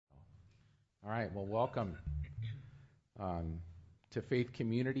All right, well, welcome to Faith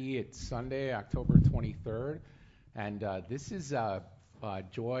Community. It's Sunday, October 23rd, and this is a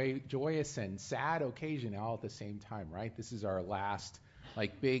joyous and sad occasion all at the same time, right? This is our last,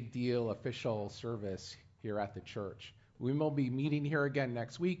 big deal official service here at the church. We will be meeting here again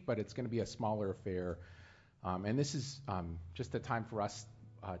next week, but it's going to be a smaller affair, and this is just a time for us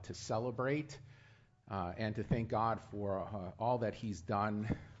to celebrate and to thank God for all that He's done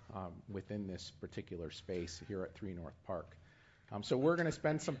within this particular space here at 3 North Park. So we're going to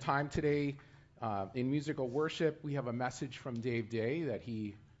spend some time today in musical worship. We have a message from Dave Day that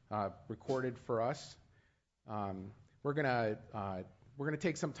he recorded for us. We're going to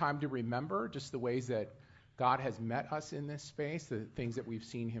take some time to remember just the ways that God has met us in this space, the things that we've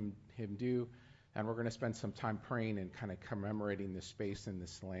seen him do, and we're going to spend some time praying and kind of commemorating this space and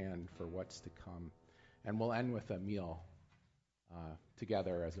this land for what's to come. And we'll end with a meal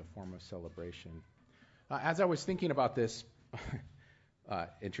together as a form of celebration. As I was thinking about this,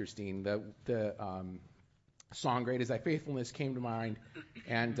 interesting, the song "Great Is Thy Faithfulness" came to mind,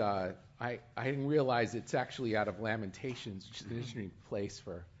 and I didn't realize it's actually out of Lamentations, which is an interesting place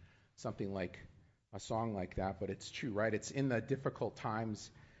for something like a song like that, but it's true, right? It's in the difficult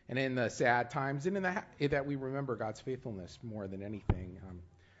times and in the sad times and in that we remember God's faithfulness more than anything.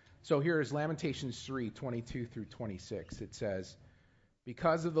 So here is Lamentations 3:22 through 26. It says,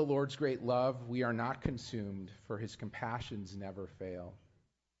 "Because of the Lord's great love, we are not consumed, for his compassions never fail.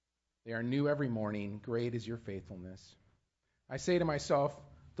 They are new every morning. Great is your faithfulness. I say to myself,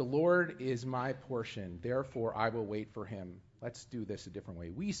 the Lord is my portion. Therefore, I will wait for him." Let's do this a different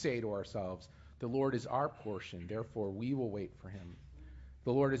way. We say to ourselves, the Lord is our portion. Therefore, we will wait for him.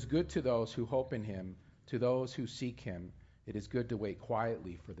 The Lord is good to those who hope in him, to those who seek him. It is good to wait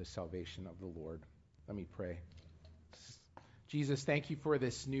quietly for the salvation of the Lord. Let me pray. Jesus, thank you for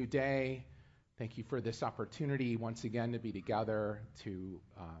this new day. Thank you for this opportunity once again to be together, to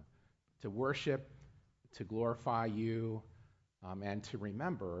worship, to glorify you, and to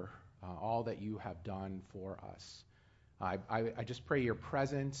remember all that you have done for us. I just pray your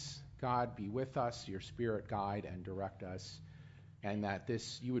presence, God, be with us, your Spirit guide and direct us, and that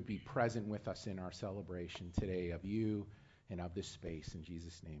you would be present with us in our celebration today of you and of this space. In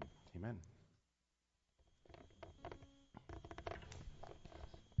Jesus' name, amen.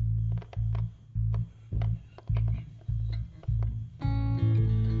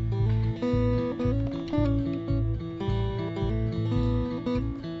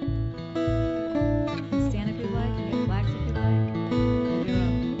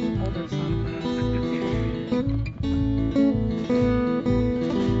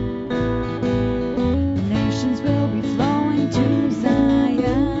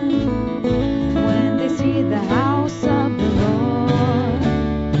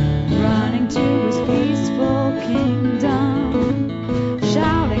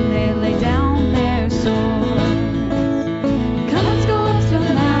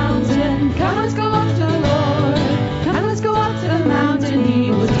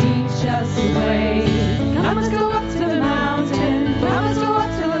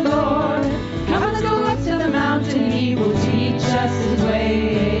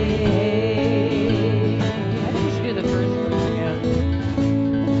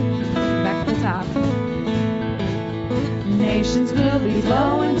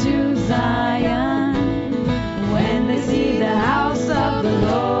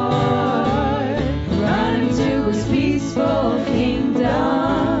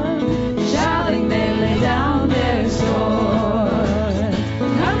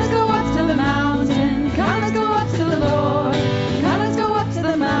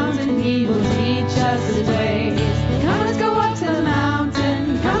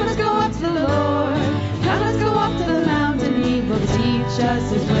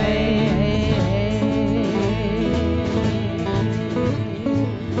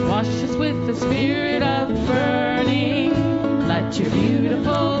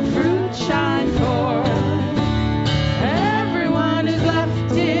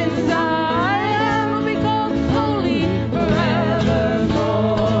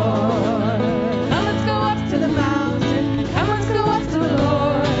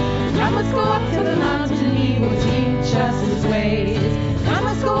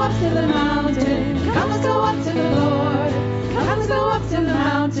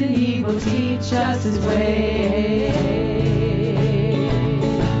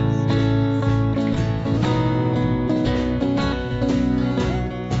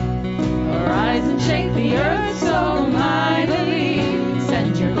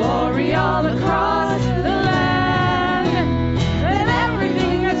 All across the land, and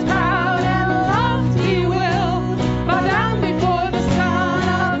everything is proud and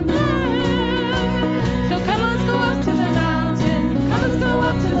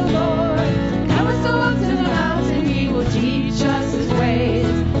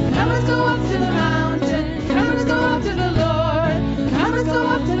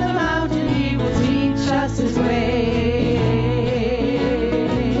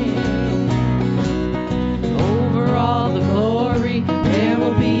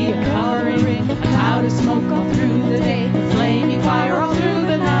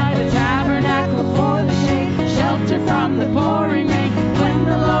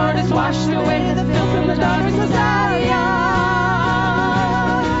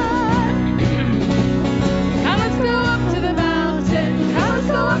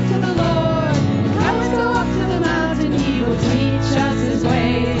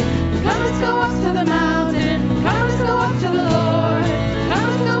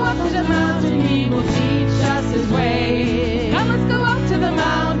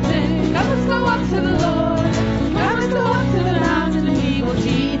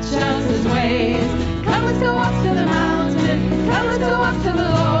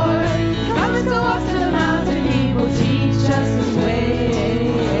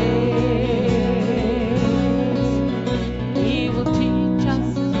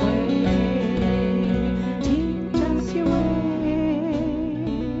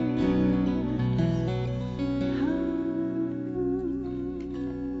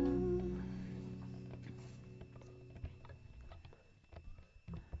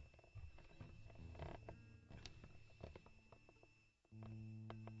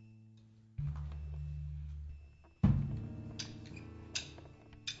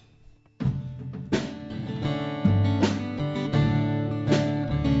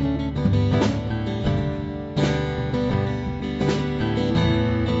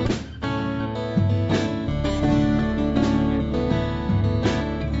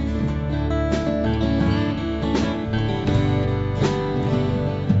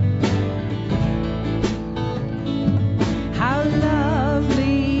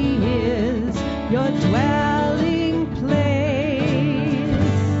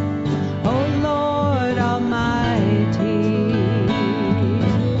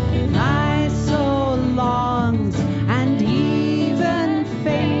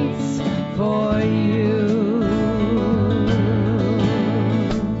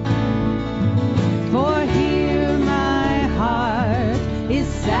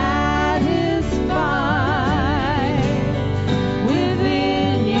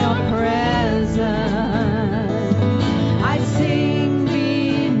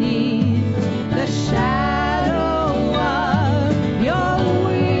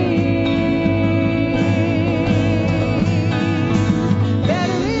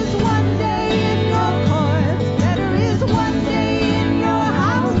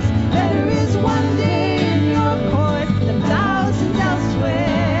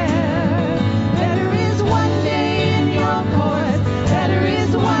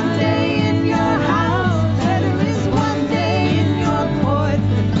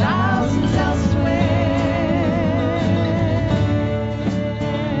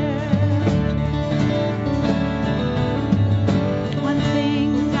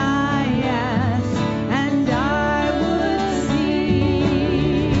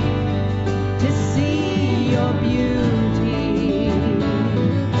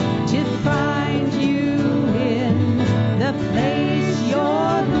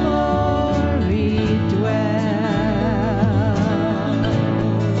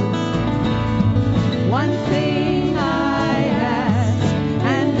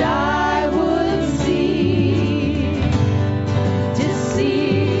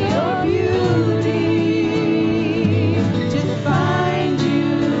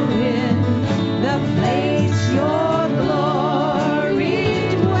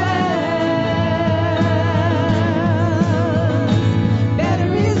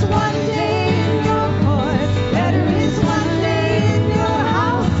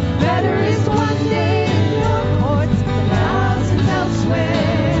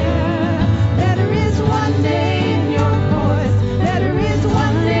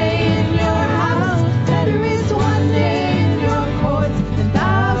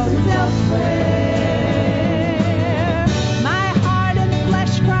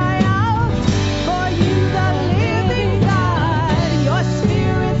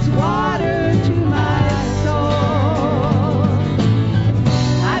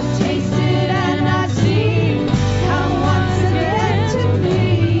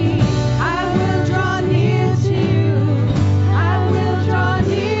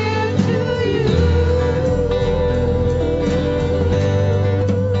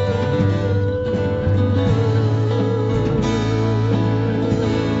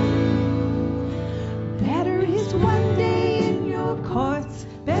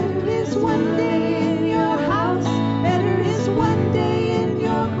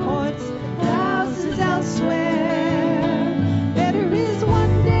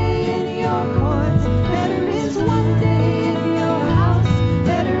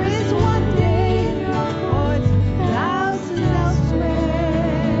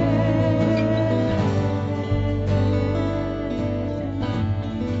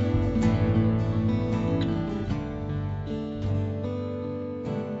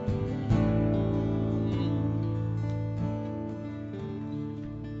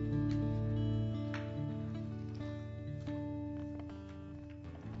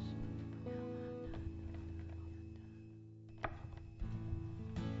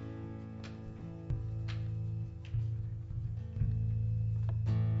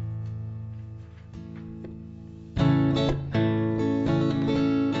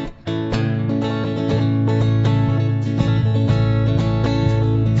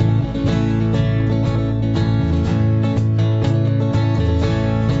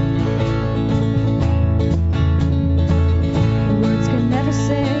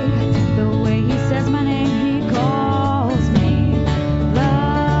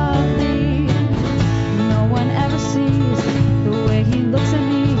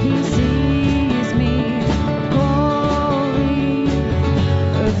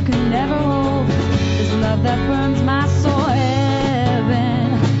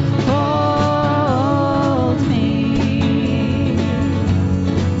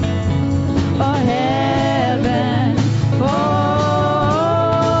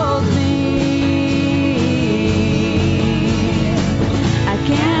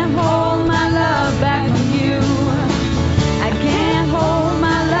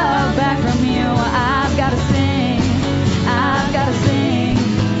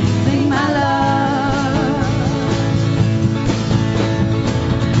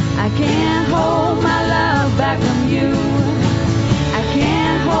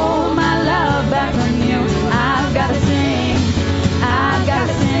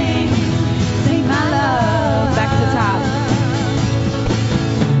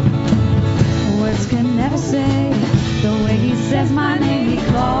says my name, he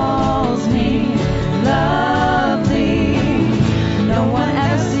calls me lovely. No one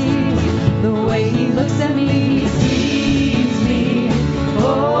ever sees the way he looks at me. He sees me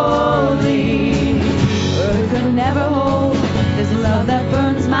holy. Earth could never hold this love that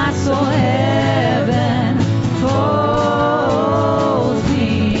burns my soul. Heaven holds me.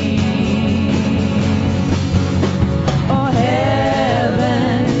 Oh,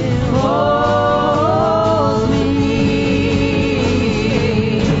 heaven holds me.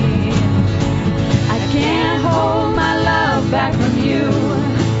 I can't hold my love back from you.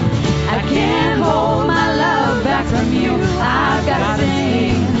 I can't hold my love back from you. I've got to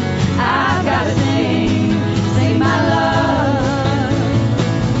sing. I've got to sing. Sing my love.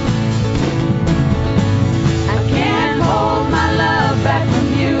 I can't hold my love back from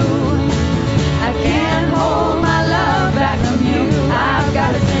you. I can't hold my love back from you. I've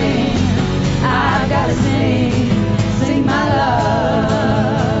got to sing. I've got to sing. Sing my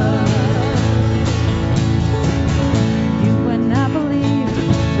love. You would not believe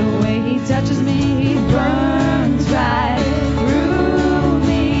the way he touches me. He burns right through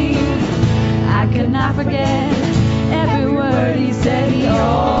me. I could not forget every word he said. He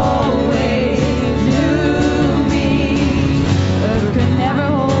always knew me. Earth could never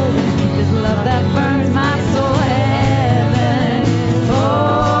hold this love that burns my soul. Heaven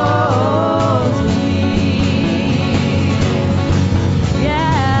holds me.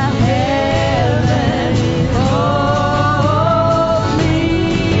 Yeah, heaven holds me.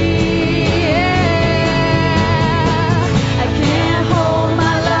 Yeah. I can't hold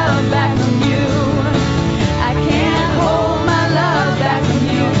my love back from you. I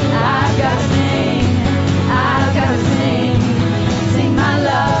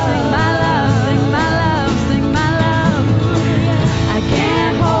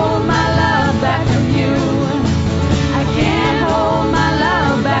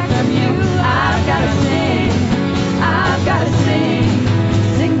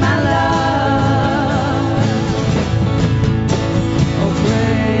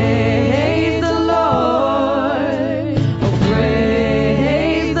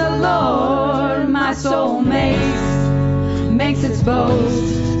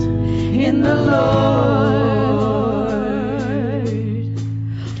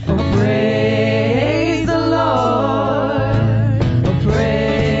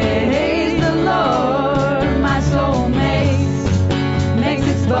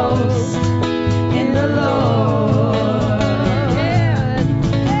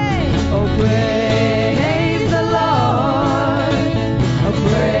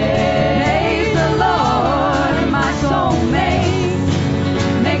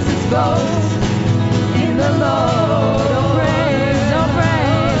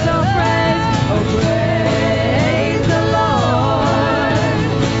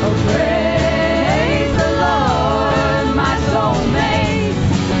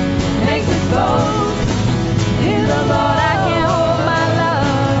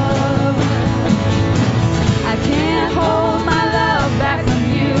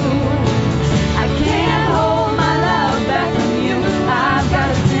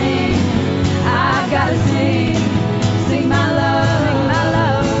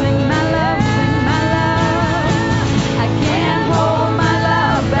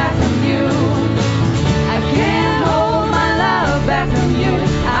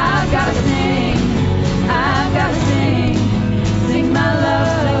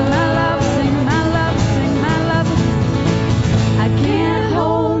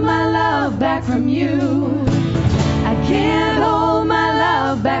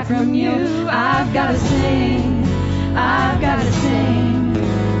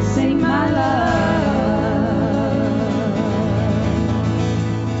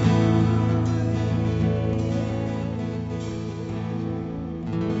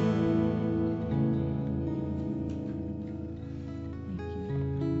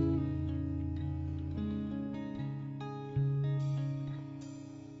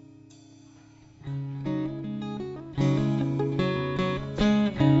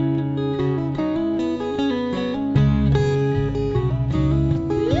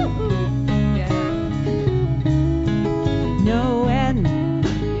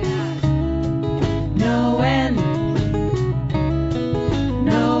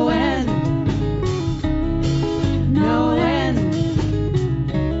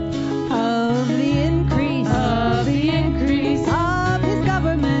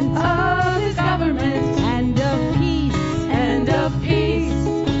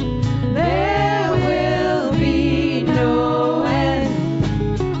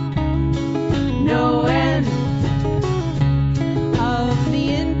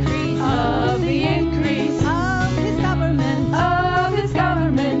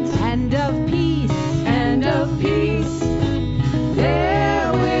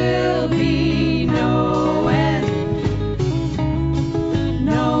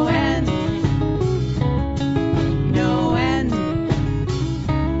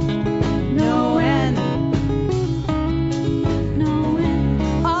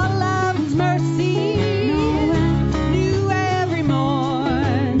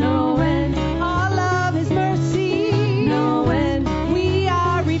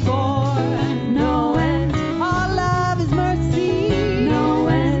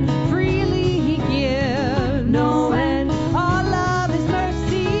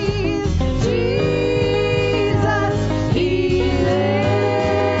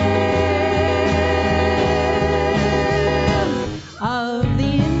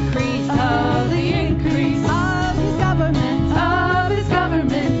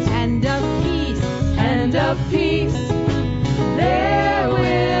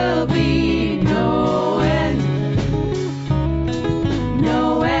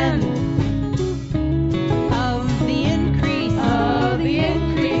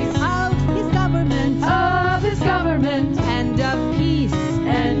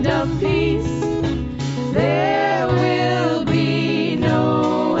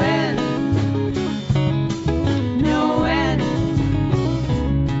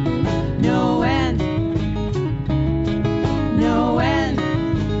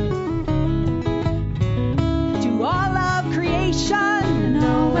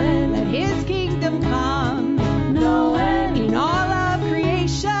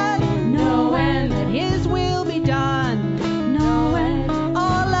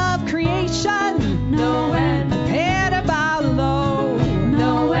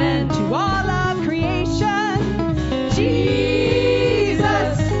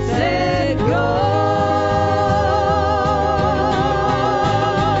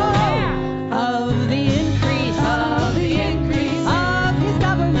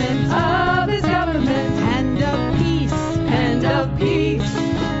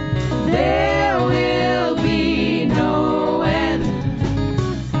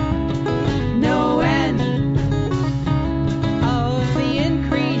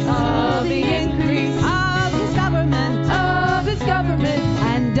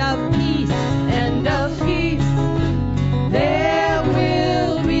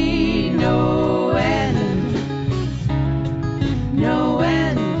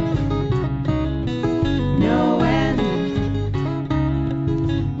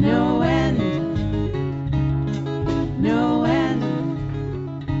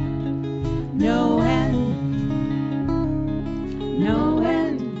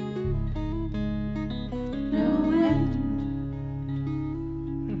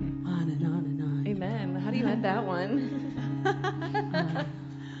had that one.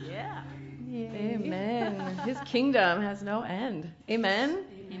 Yeah. Amen. His kingdom has no end. Amen.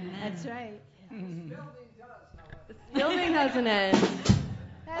 That's right. This building has an end.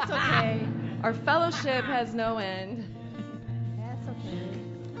 That's okay. Our fellowship has no end. That's okay.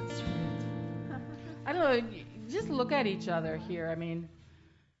 That's right. I don't know, just look at each other here. I mean,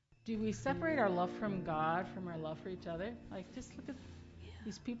 do we separate our love from God from our love for each other? Like, just look at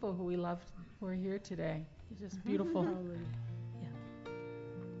these people who we love who are here today. It's just beautiful. Lord,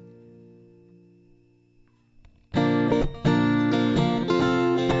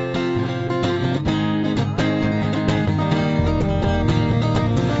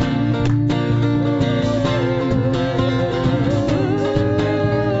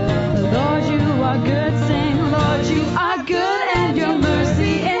 you are good. Sing, Lord, you are good, and your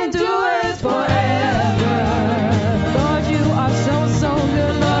mercy endures forever. Lord, you are so, so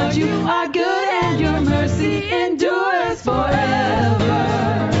good. Lord, you are good, and your mercy endures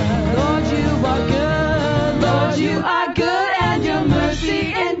forever. Lord, you are good. Lord, you are good, and your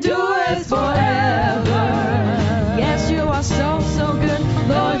mercy endures forever. Yes, you are so, so good.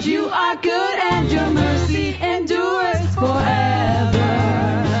 Lord, you are good, and your mercy endures forever.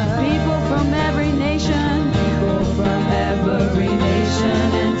 People from every nation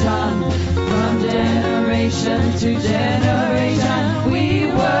and tongue, from generation to generation, we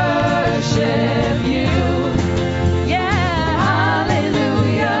worship you. Yeah,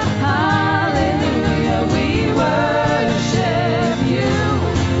 hallelujah, hallelujah, we worship you,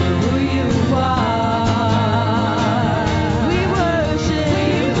 who you are. We worship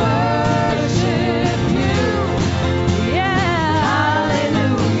you. Yeah,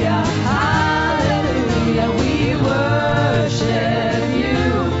 hallelujah, hallelujah, we worship you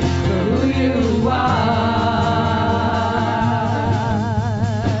for who you are.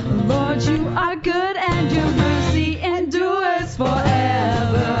 Lord, you are good, and your mercy endures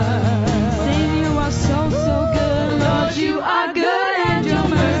forever. Sing, you are so, so good. Lord, you are good, and your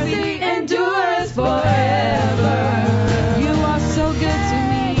mercy endures forever. You are so good to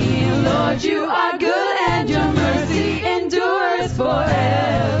me. Lord, you are good, and your mercy endures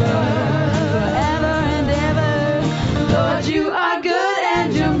forever. Forever and ever. Lord, you are good,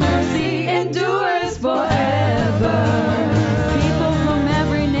 and your mercy endures forever. People from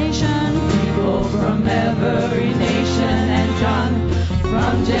every nation and tongue,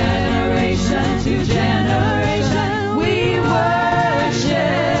 from generation to generation, we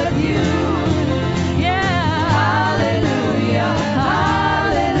worship you. Yeah, hallelujah,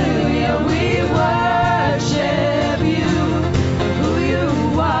 hallelujah, we worship you, who you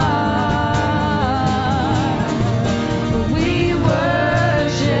are. We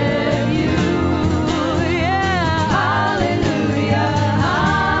worship you. Yeah, hallelujah,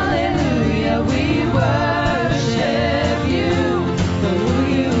 hallelujah, we worship you for who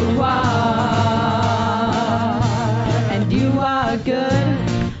you are. And you are good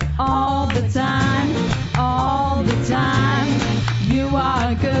all the time, all the time. You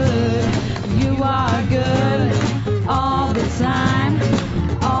are good, you are good all the time,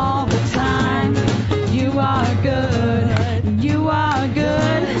 all the time. You are good, you are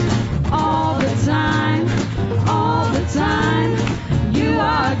good all the time, all the time. You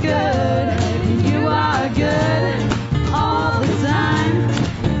are good, you are good all the time,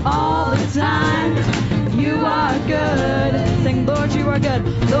 all the time. You are good. Sing, Lord, you are good.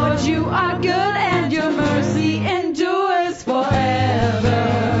 Lord, you are good, and your mercy endures forever.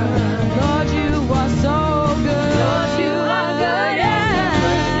 Lord, you are so good. Lord, you are good, and your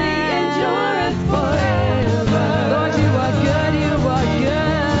mercy endures forever. Lord, you are good, you are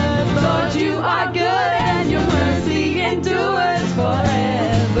good. Lord, you are good, and your mercy endures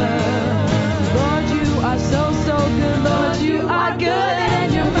forever. Lord, you are so, so good. Lord, you are good,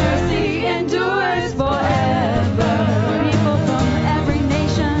 and your mercy endures forever. People from every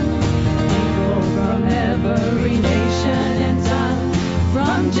nation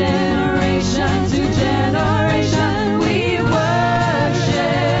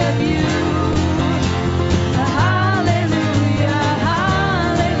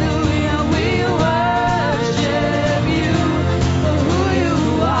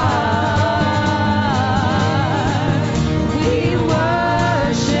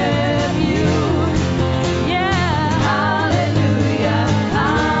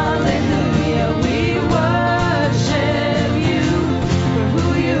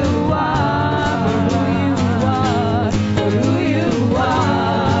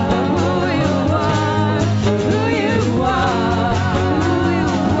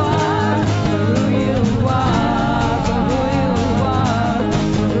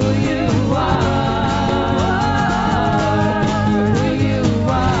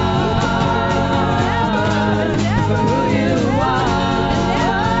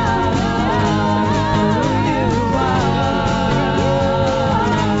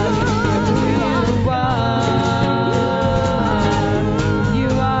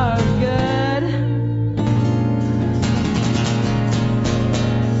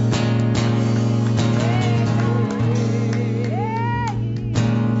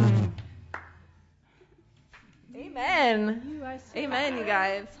guys. Amen, you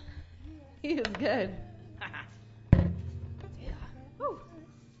guys. He is good. Woo.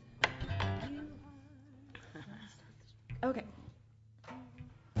 Okay.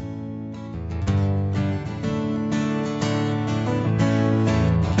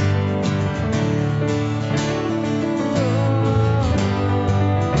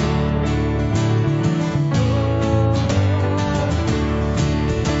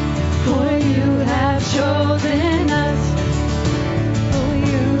 For you have chosen us. For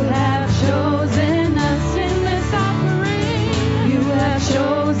you have chosen us in this offering. You have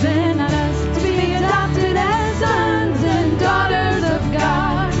chosen us to be adopted as sons and daughters of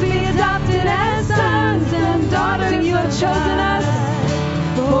God. To be adopted as sons and daughters of God. You have chosen us.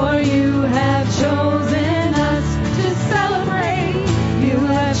 For you have chosen us to celebrate. You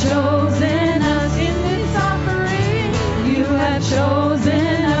have chosen us in this offering. You have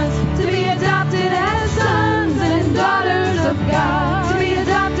chosen us to be adopted as sons and daughters of God. To be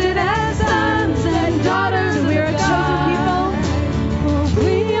adopted as sons and daughters of God. We are a chosen people. For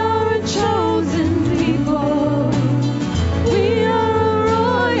we are a chosen people. We are a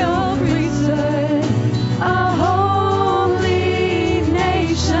royal priesthood, a holy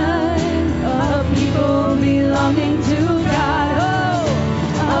nation, a people belonging to God. Oh,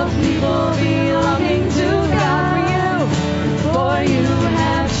 a people belonging to God. For you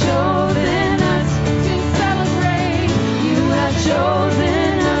have chosen us to celebrate. You have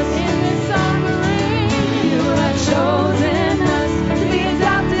chosen us in this offering. You have chosen us to be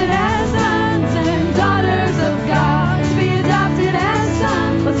adopted as sons and daughters of God. To be adopted as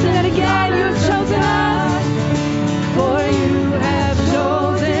sons. Let's sing it again. You have chosen us. For you have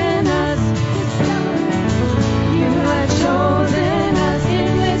chosen us to celebrate. You have chosen us in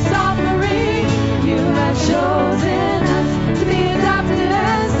this offering. You have chosen us to be adopted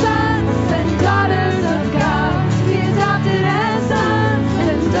as sons and daughters of God. To be adopted as sons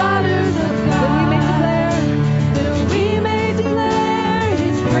and daughters of God. That we may declare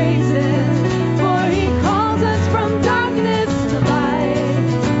His praises. For He calls us from darkness to light.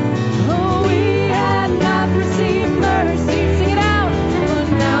 Oh, we had not received mercy. Sing it out. But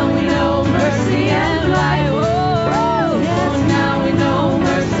now we know mercy and light. Oh, yes, now we know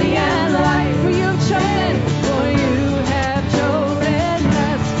mercy and light. For you have chosen. For you have chosen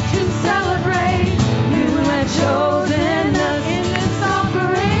us to celebrate. You have chosen us in this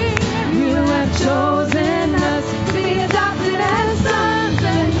offering. You have chosen us to be adopted as sons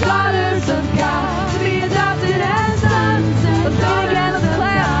and daughters of God. To be adopted as sons and daughters of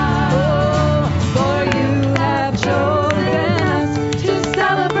God. Oh, for you have chosen us to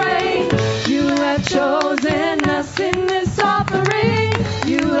celebrate. You have chosen us in this offering.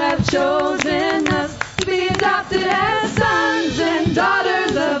 You have chosen us to be adopted as sons and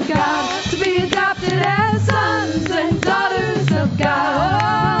daughters of God. To be adopted as sons and daughters of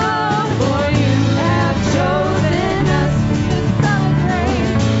God. For you have chosen us to celebrate.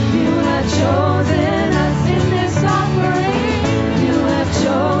 You have chosen us in this offering. You have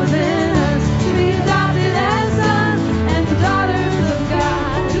chosen us to be adopted as sons and daughters of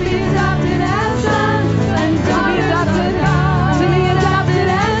God. To be adopted as sons and daughters of God. To be adopted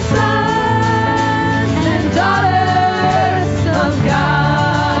as sons and daughters of God.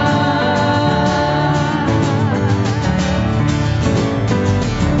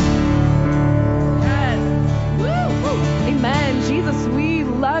 Amen. Jesus, we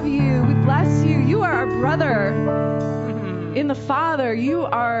love you. We bless you. You are our brother in the Father. You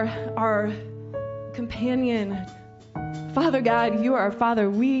are our companion. Father God, you are our Father.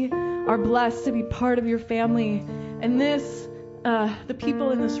 We are blessed to be part of your family. And the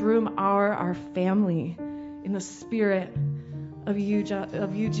people in this room are our family in the spirit of you,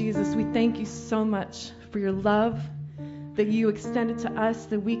 Jesus. We thank you so much for your love that you extended to us,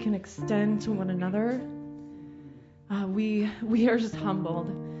 that we can extend to one another. We are just humbled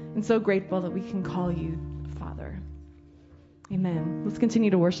and so grateful that we can call you Father. Amen. Let's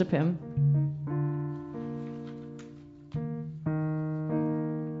continue to worship him.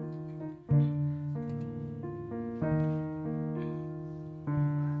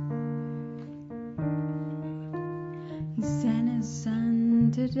 He sent his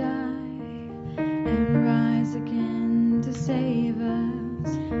son to die and rise again to save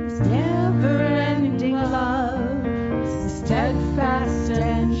us. His never-ending love is steadfast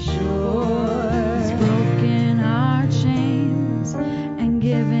and sure. He's broken our chains and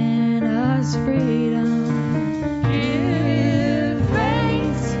given us freedom. Give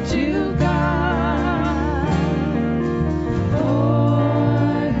thanks to God,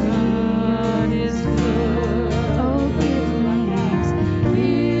 for God is good. Oh, give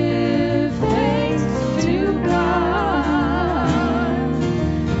thanks to God,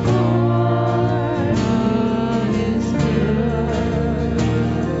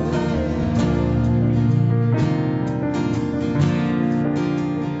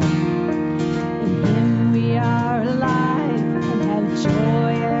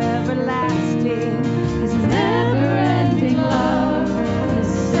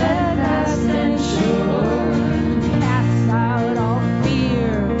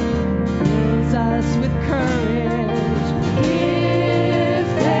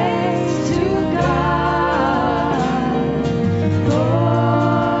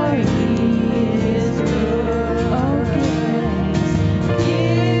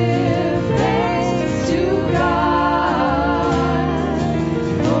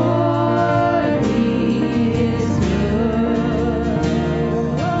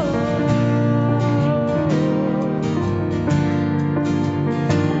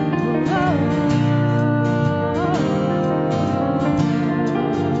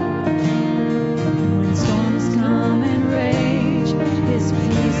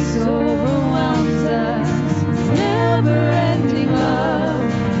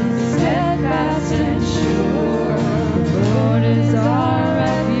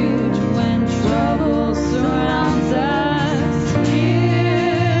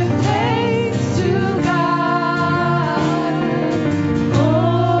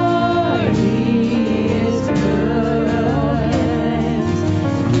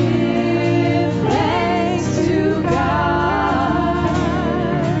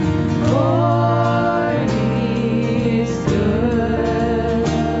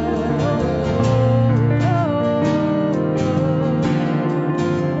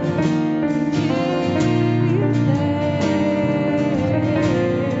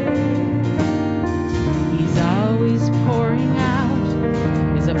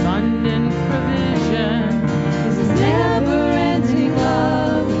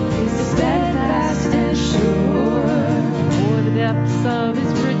 depths of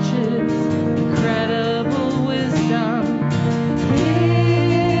his riches, incredible wisdom.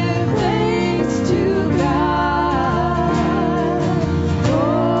 Give thanks to God,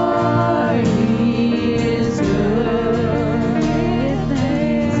 for he is good.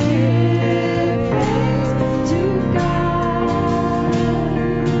 Give thanks to God,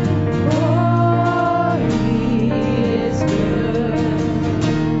 for he is good.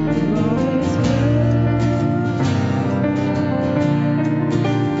 You're always good.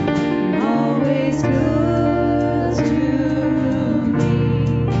 Always good to me.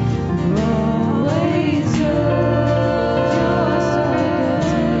 You're always good.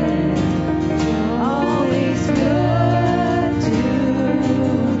 Always good to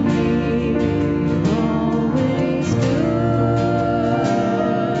me. Always good.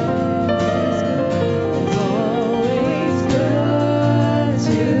 Always good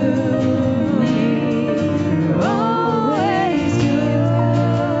to me. Always good.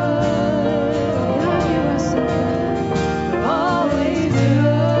 God, you are so good. Always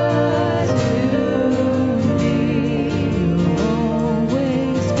good to me.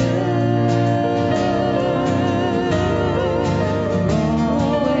 Always good.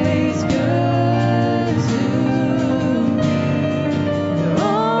 Always good to me.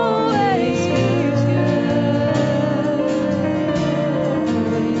 Always good.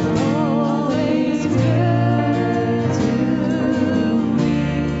 Always good to me.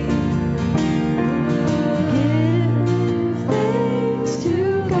 Give thanks to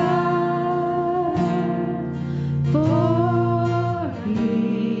God, for he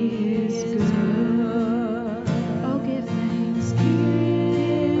is good. Oh, give thanks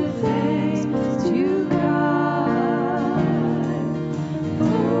to God,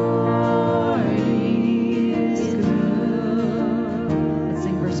 for he is good. Let's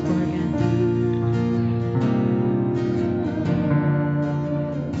sing verse 4 again.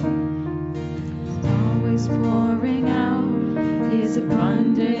 Always pouring out his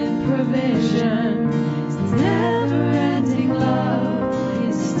abundant provision, his never-ending love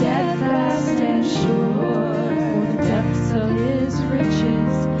is steadfast and sure. For the depths of his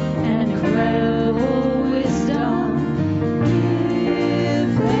riches and incredible wisdom, give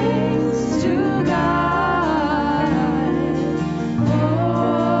thanks to God,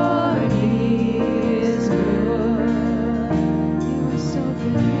 for he is good. You are so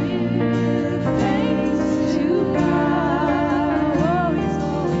good. Give thanks to God, always,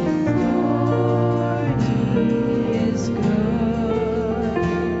 for he is good.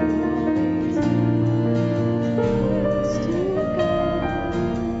 Always to God,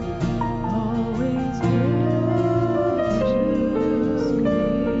 always good to me.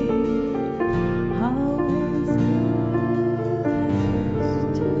 Always good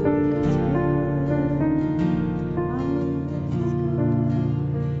to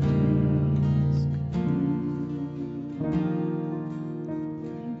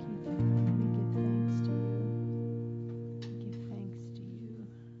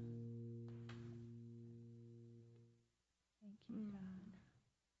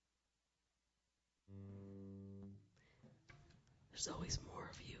There's always more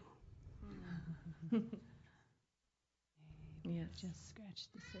of you. Yes. Just scratch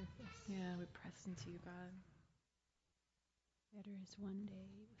the surface. Yeah, we press into you, God. Better is one day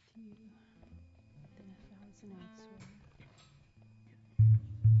with you than 1,000 elsewhere.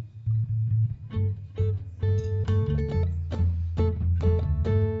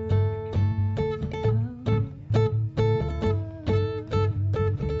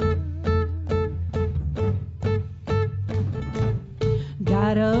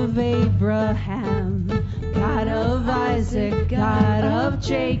 God of Abraham, God of Isaac, God of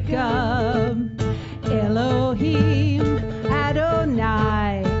Jacob, Elohim,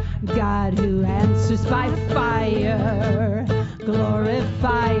 Adonai, God who answers by fire,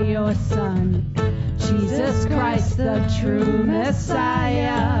 glorify your Son, Jesus Christ, the true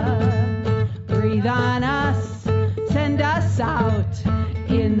Messiah. Breathe on us, send us out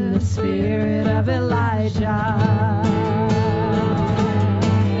in the spirit of Elijah.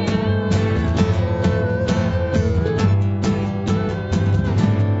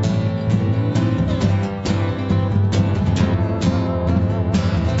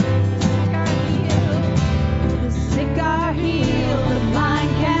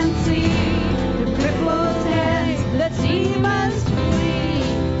 Demons flee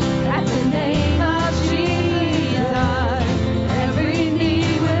at the name of Jesus. Every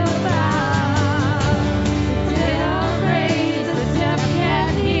knee will bow. Dead are raised.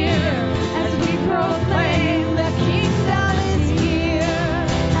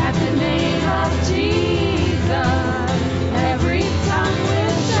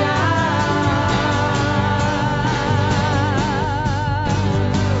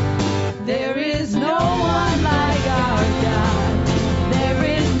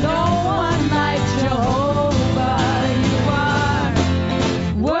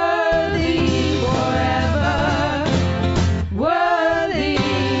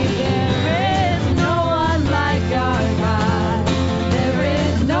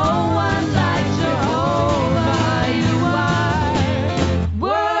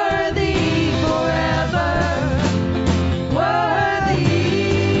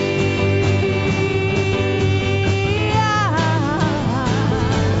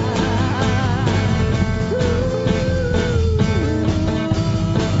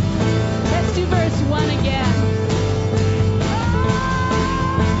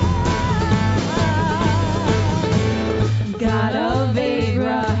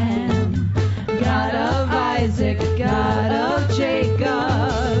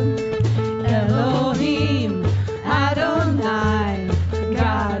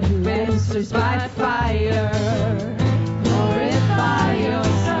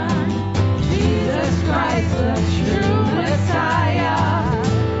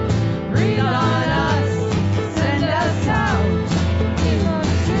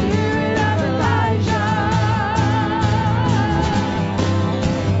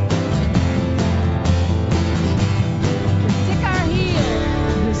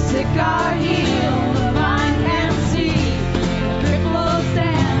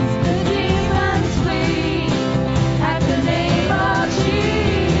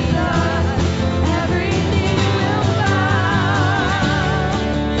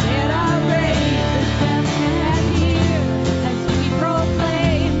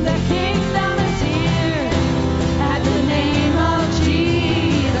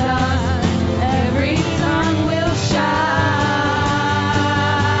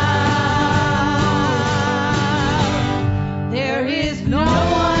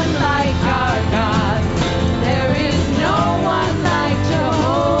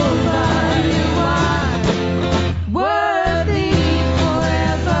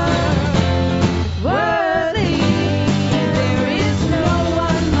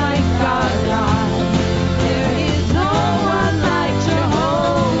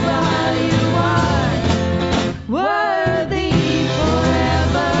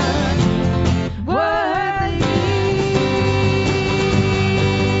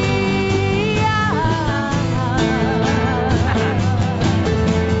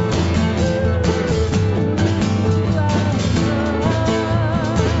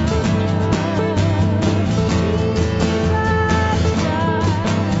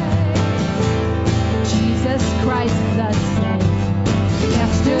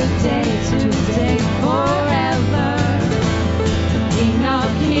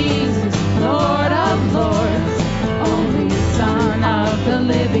 of Kings, Lord of Lords, only Son of the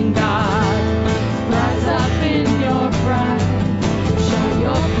living God. Rise up in your pride, show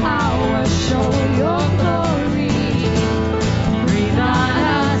your power, show your glory. Breathe on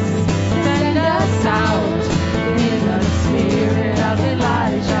us, send us out in the spirit of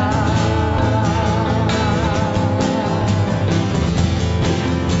Elijah.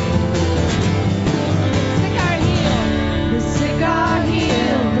 The sick are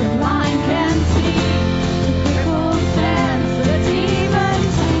healed, the blind can see, the crippled dance, the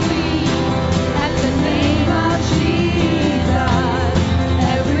demons flee. At the name of Jesus,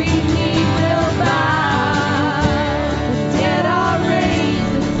 every knee will bow. The dead are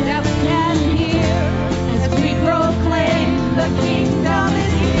raised, the deaf can hear, as we proclaim the kingdom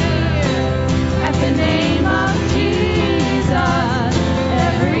is here. At the name of Jesus,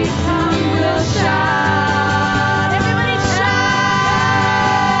 every tongue will shout. Everybody shout!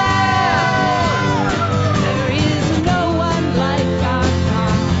 There is no one like our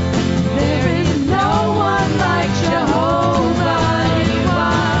God. There is no one like Jehovah. You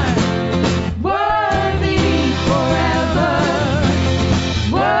are worthy forever.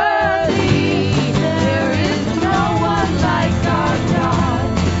 Worthy. There is no one like our God.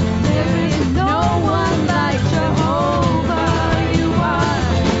 There is no one like Jehovah. You are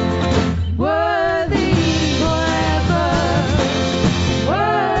worthy forever.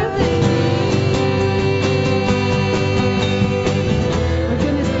 Worthy.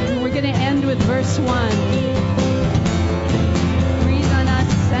 We're gonna end with verse 1. Breathe on us,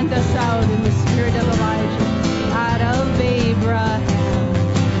 send us out in the spirit of Elijah. God of Abraham,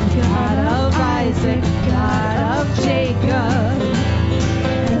 God of Isaac, God of Jacob,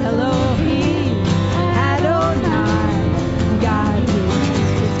 Elohim, Adonai, God who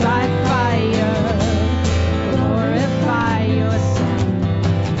is by fire. Glorify your Son,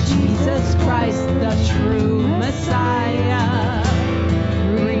 Jesus Christ, the true Messiah.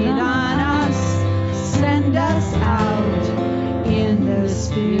 Breathe on us, send us out in the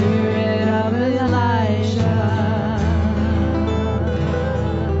spirit of Elijah.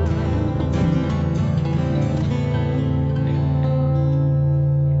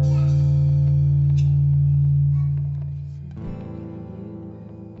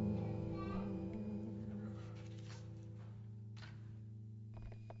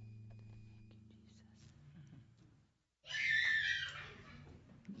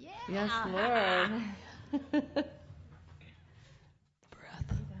 Yes, Lord.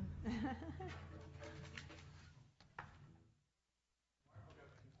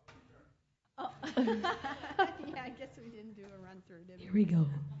 Oh. Yeah, I guess we didn't do a run through, did we? Here we go.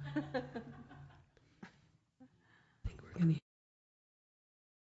 I think we're gonna.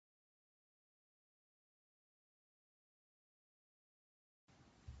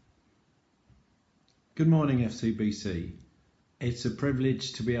 Good morning, FCBC. It's a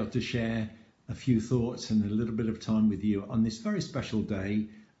privilege to be able to share a few thoughts and a little bit of time with you on this very special day.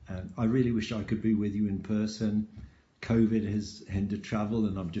 I really wish I could be with you in person. COVID has hindered travel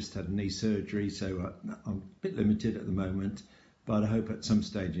and I've just had knee surgery, so I'm a bit limited at the moment, but I hope at some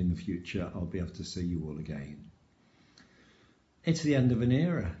stage in the future I'll be able to see you all again. It's the end of an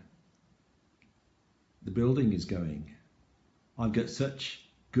era. The building is going. I've got such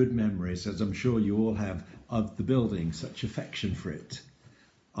good memories, as I'm sure you all have, of the building, such affection for it.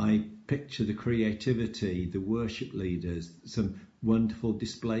 I picture the creativity, the worship leaders, some wonderful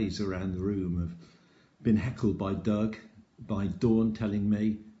displays around the room. Have been heckled by Doug, by Dawn telling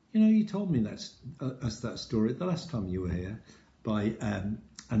me, you told me us that story the last time you were here. And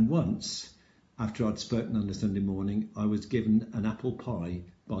once, after I'd spoken on a Sunday morning, I was given an apple pie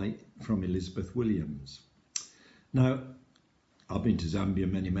from Elizabeth Williams. Now, I've been to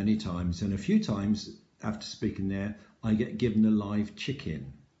Zambia many, many times, and a few times after speaking there, I get given a live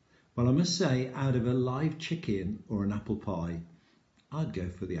chicken. Well, I must say, out of a live chicken or an apple pie, I'd go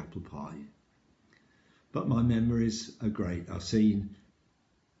for the apple pie. But my memories are great. I've seen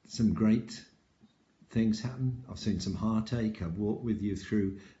some great things happen. I've seen some heartache. I've walked with you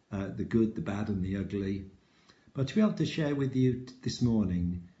through the good, the bad, and the ugly. But to be able to share with you this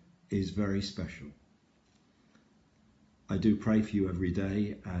morning is very special. I do pray for you every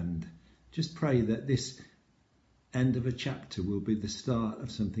day and just pray that this end of a chapter will be the start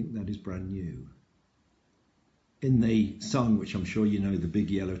of something that is brand new. In the song, which I'm sure you know, The Big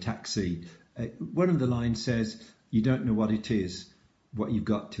Yellow Taxi, one of the lines says, "You don't know what it is, what you've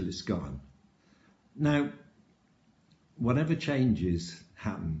got till it's gone." Now, whatever changes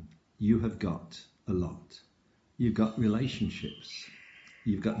happen, you have got a lot. You've got relationships.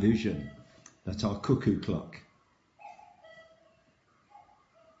 You've got vision. That's our cuckoo clock.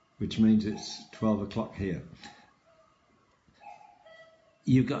 which means it's 12 o'clock here.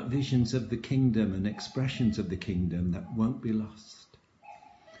 You've got visions of the kingdom and expressions of the kingdom that won't be lost.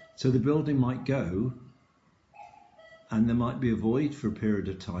 So the building might go, and there might be a void for a period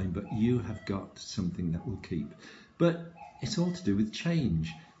of time, but you have got something that will keep. But it's all to do with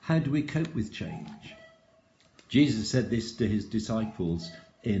change. How do we cope with change? Jesus said this to his disciples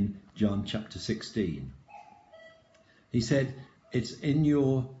in John chapter 16. He said, it's in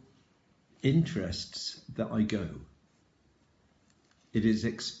your interests that I go. It is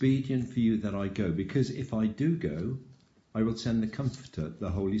expedient for you that I go, because if I do go, I will send the Comforter, the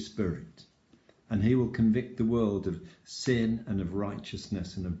Holy Spirit, and he will convict the world of sin and of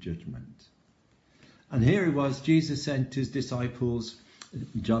righteousness and of judgment. And here it was, Jesus sent his disciples,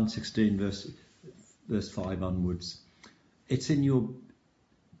 John 16 verse 5 onwards, it's in your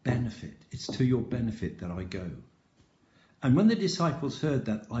benefit, it's to your benefit that I go. And when the disciples heard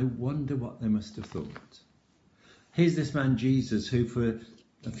that, I wonder what they must have thought. Here's this man Jesus, who for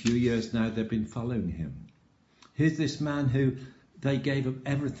a few years now they've been following him. Here's this man who they gave up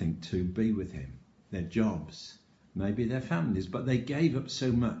everything to be with him. Their jobs, maybe their families, but they gave up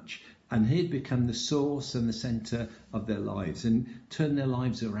so much. And he'd become the source and the centre of their lives and turned their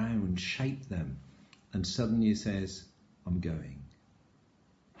lives around, shaped them. And suddenly he says, I'm going.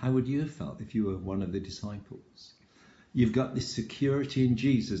 How would you have felt if you were one of the disciples? You've got this security in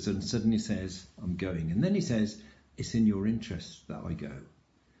Jesus, and suddenly says, I'm going. And then he says, it's in your interest that I go.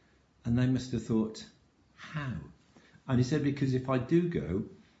 And they must have thought, how? And he said, because if I do go,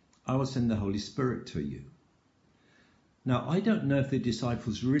 I will send the Holy Spirit to you. Now, I don't know if the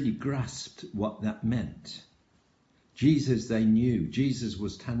disciples really grasped what that meant. Jesus, they knew. Jesus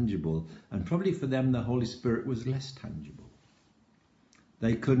was tangible. And probably for them, the Holy Spirit was less tangible.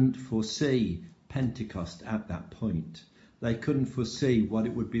 They couldn't foresee Pentecost at that point. They couldn't foresee what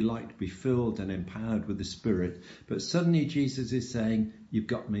it would be like to be filled and empowered with the Spirit. But suddenly Jesus is saying, you've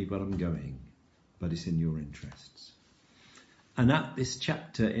got me, but I'm going. But it's in your interests. And at this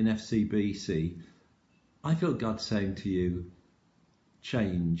chapter in FCBC, I feel God saying to you,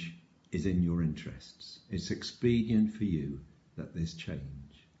 change is in your interests. It's expedient for you that there's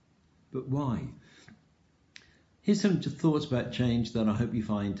change. But why? Here's some thoughts about change that I hope you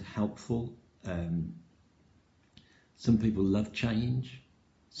find helpful. Some people love change.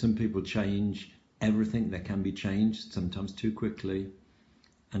 Some people change everything that can be changed, sometimes too quickly.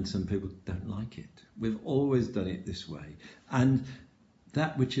 And some people don't like it. We've always done it this way. And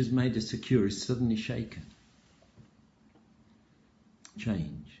that which has made us secure is suddenly shaken.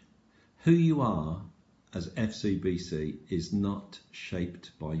 Change. Who you are as FCBC is not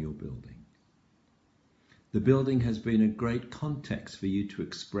shaped by your building. The building has been a great context for you to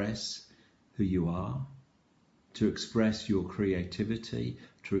express who you are, to express your creativity,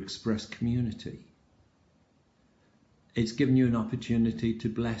 to express community. It's given you an opportunity to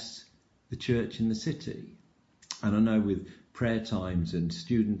bless the church in the city. And I know with prayer times and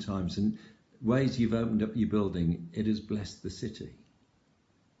student times and ways you've opened up your building, it has blessed the city.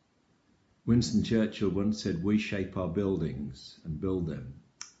 Winston Churchill once said, we shape our buildings and build them,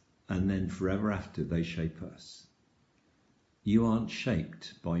 and then forever after they shape us. You aren't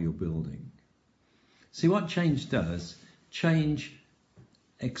shaped by your building. See what change does? Change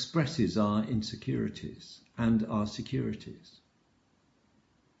expresses our insecurities and our securities.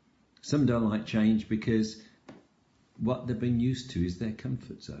 Some don't like change because what they've been used to is their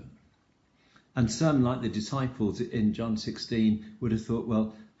comfort zone. And some, like the disciples in John 16, would have thought,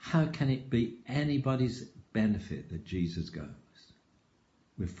 well, how can it be anybody's benefit that Jesus goes?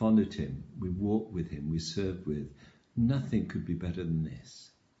 We've followed him, we walked with him, we served with. Nothing could be better than this.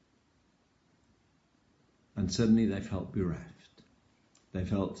 And suddenly they felt bereft. They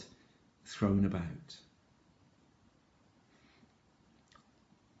felt thrown about.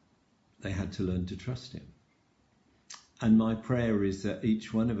 They had to learn to trust him. And my prayer is that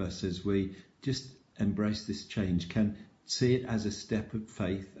each one of us, as we just embrace this change, can see it as a step of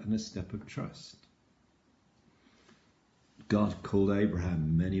faith and a step of trust. God called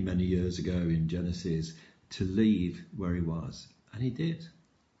Abraham many, many years ago in Genesis to leave where he was. And he did.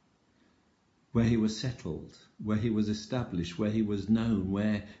 Where he was settled, where he was established, where he was known,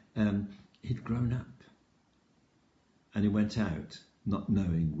 where he'd grown up. And he went out not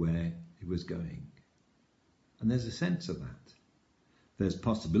knowing where he was going. And there's a sense of that. There's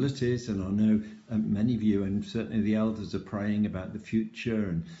possibilities, and I know many of you, and certainly the elders, are praying about the future,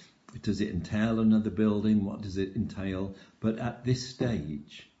 and does it entail another building? What does it entail? But at this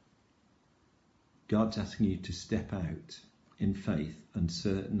stage, God's asking you to step out in faith,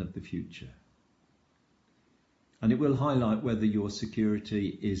 uncertain of the future. And it will highlight whether your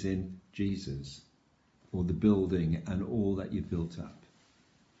security is in Jesus or the building and all that you've built up.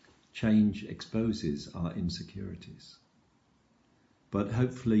 Change exposes our insecurities. But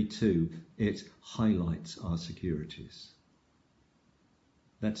hopefully too, it highlights our securities.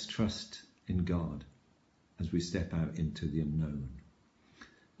 Let's trust in God as we step out into the unknown.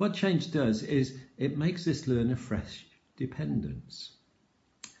 What change does is it makes us learn a fresh dependence.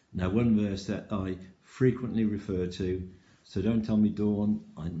 Now, one verse that I frequently refer to, so don't tell me, Dawn,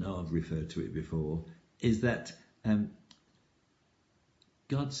 I know I've referred to it before, is that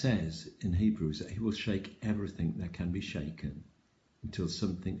God says in Hebrews that he will shake everything that can be shaken until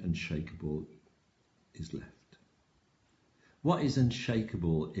something unshakable is left. What is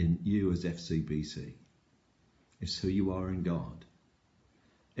unshakable in you as FCBC? It's who you are in God.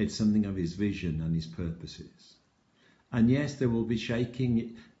 It's something of his vision and his purposes. And yes, there will be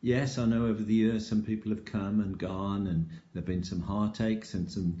shaking. Yes, I know over the years some people have come and gone, and there have been some heartaches and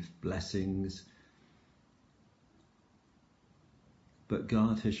some blessings. But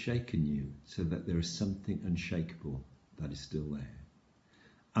God has shaken you so that there is something unshakable that is still there.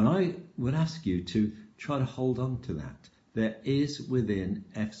 And I would ask you to try to hold on to that. There is within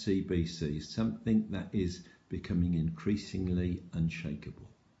FCBC something that is becoming increasingly unshakable.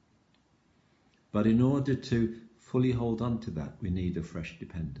 But in order to fully hold on to that, we need a fresh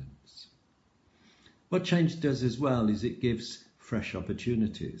dependence. What change does as well is it gives fresh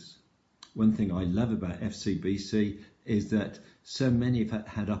opportunities. One thing I love about FCBC is that so many have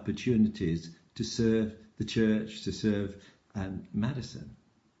had opportunities to serve the church, to serve Madison.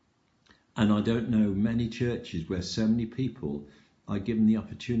 And I don't know many churches where so many people are given the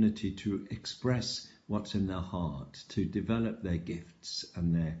opportunity to express what's in their heart, to develop their gifts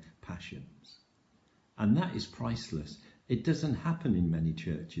and their passions. And that is priceless. It doesn't happen in many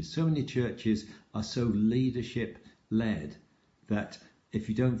churches. So many churches are so leadership-led that if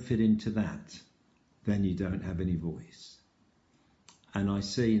you don't fit into that, then you don't have any voice. And I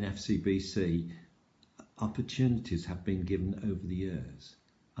see in FCBC, opportunities have been given over the years,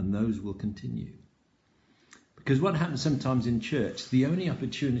 and those will continue. Because what happens sometimes in church, the only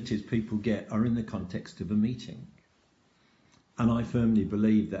opportunities people get are in the context of a meeting. And I firmly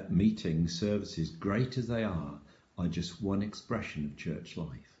believe that meetings, services, great as they are just one expression of church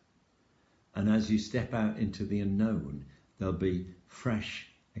life. And as you step out into the unknown, there'll be fresh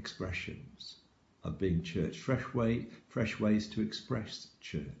expressions of being church, fresh ways to express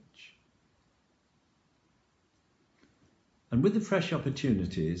church. And with the fresh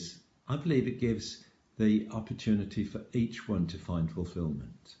opportunities, I believe it gives the opportunity for each one to find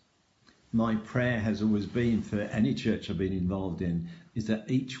fulfillment. My prayer has always been for any church I've been involved in is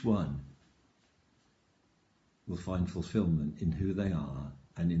that each one will find fulfillment in who they are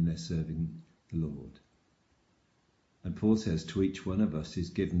and in their serving the Lord. And Paul says to each one of us is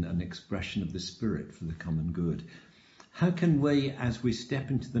given an expression of the Spirit for the common good. How can we, as we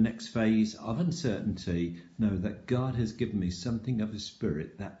step into the next phase of uncertainty, know that God has given me something of the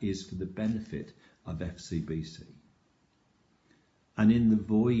Spirit that is for the benefit of FCBC? And in the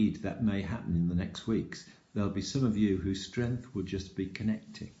void that may happen in the next weeks, there'll be some of you whose strength will just be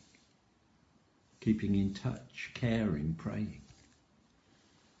connecting, keeping in touch, caring, praying.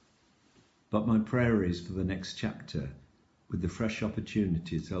 But my prayer is for the next chapter, with the fresh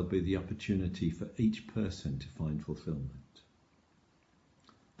opportunities, there'll be the opportunity for each person to find fulfillment.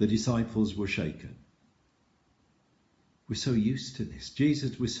 The disciples were shaken. We're so used to this.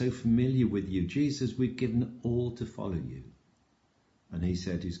 Jesus, we're so familiar with you. Jesus, we've given all to follow you. And he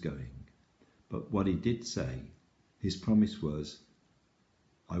said he's going. But what he did say, his promise was,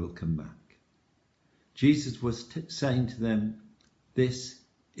 I will come back. Jesus was saying to them, this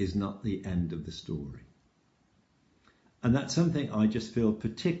is not the end of the story. And that's something I just feel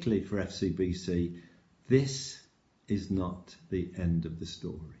particularly for FCBC, this is not the end of the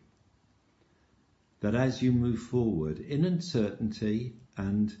story. That as you move forward in uncertainty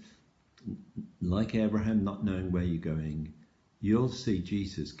and like Abraham not knowing where you're going, you'll see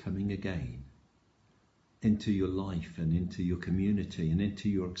Jesus coming again into your life and into your community and into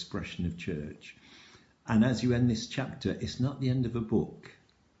your expression of church. And as you end this chapter, it's not the end of a book.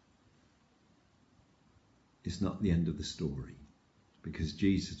 It's not the end of the story, because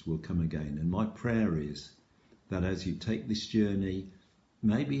Jesus will come again. And my prayer is that as you take this journey,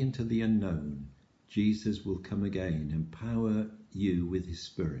 maybe into the unknown, Jesus will come again, empower you with his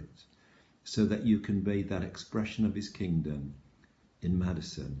Spirit, so that you can be that expression of his kingdom in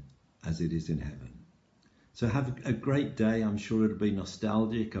Madison as it is in heaven. So have a great day. I'm sure it'll be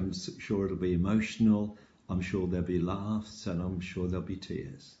nostalgic. I'm sure it'll be emotional. I'm sure there'll be laughs, and I'm sure there'll be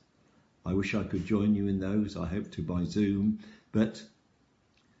tears. I wish I could join you in those. I hope to by Zoom. But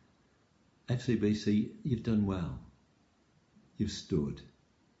FCBC, you've done well. You've stood.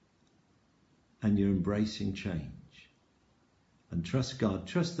 And you're embracing change. And trust God.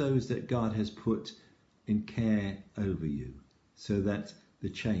 Trust those that God has put in care over you, so that the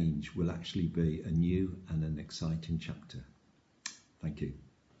change will actually be a new and an exciting chapter. Thank you.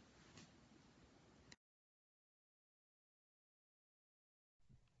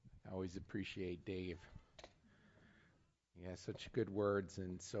 I always appreciate Dave. He has such good words,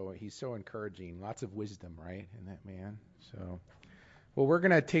 and so he's so encouraging. Lots of wisdom, right, in that man. So, well, we're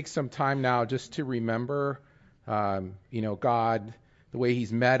going to take some time now just to remember, God, the way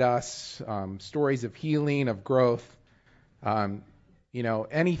He's met us, stories of healing, of growth,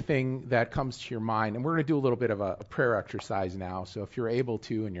 anything that comes to your mind. And we're going to do a little bit of a prayer exercise now. So if you're able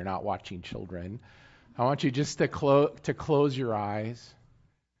to, and you're not watching children, I want you just to close your eyes.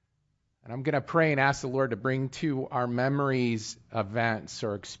 And I'm going to pray and ask the Lord to bring to our memories events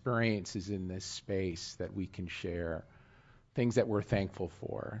or experiences in this space that we can share, things that we're thankful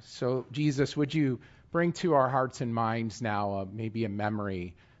for. So, Jesus, would you bring to our hearts and minds now maybe a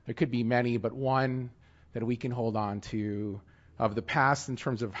memory? There could be many, but one that we can hold on to of the past in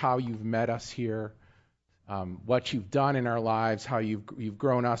terms of how you've met us here, what you've done in our lives, how you've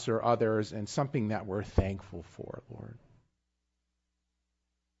grown us or others, and something that we're thankful for, Lord.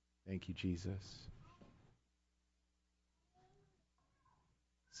 Thank you, Jesus.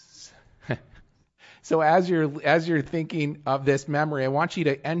 So as you're thinking of this memory, I want you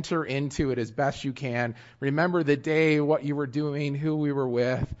to enter into it as best you can. Remember the day, what you were doing, who we were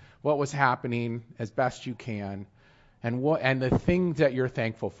with, what was happening as best you can, and the things that you're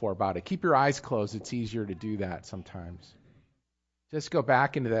thankful for about it. Keep your eyes closed. It's easier to do that sometimes. Just go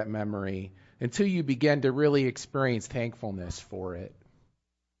back into that memory until you begin to really experience thankfulness for it.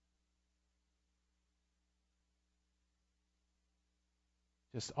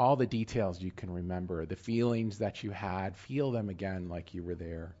 Just all the details you can remember, the feelings that you had, feel them again like you were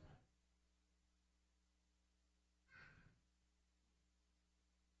there.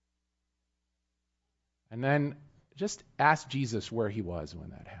 And then just ask Jesus where he was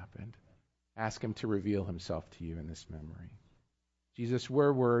when that happened. Ask him to reveal himself to you in this memory. Jesus,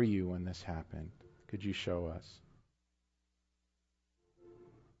 where were you when this happened? Could you show us?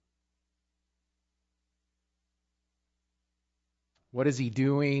 What is he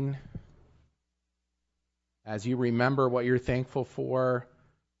doing? As you remember what you're thankful for,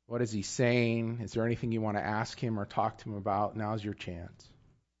 what is he saying? Is there anything you want to ask him or talk to him about? Now's your chance.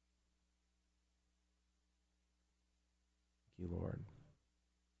 Thank you, Lord.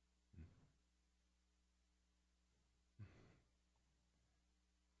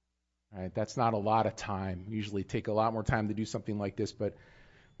 All right, that's not a lot of time. Usually take a lot more time to do something like this, but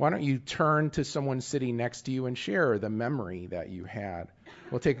why don't you turn to someone sitting next to you and share the memory that you had?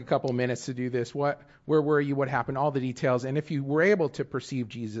 We'll take a couple minutes to do this. Where were you? What happened? All the details. And if you were able to perceive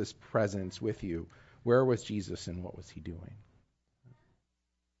Jesus' presence with you, where was Jesus and what was he doing?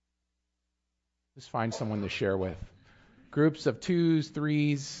 Just find someone to share with. Groups of 2s,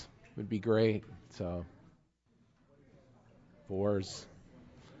 3s would be great. So 4s.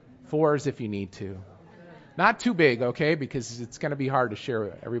 4s if you need to. Not too big, okay? Because it's going to be hard to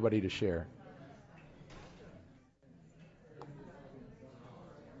share, everybody to share.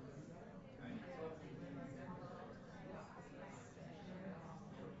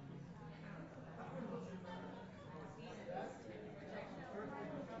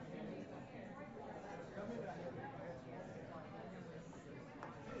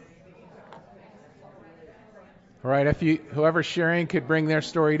 All right, whoever's sharing could bring their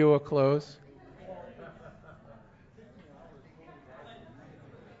story to a close.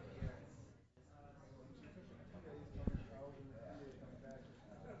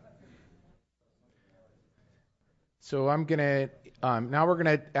 So I'm gonna now we're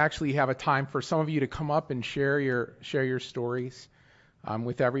gonna actually have a time for some of you to come up and share your stories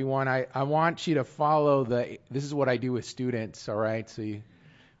with everyone. I want you to follow this is what I do with students. All right, so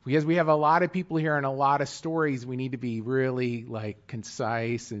because we have a lot of people here and a lot of stories, we need to be really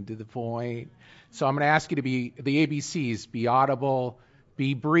concise and to the point. So I'm going to ask you to be the ABCs: be audible,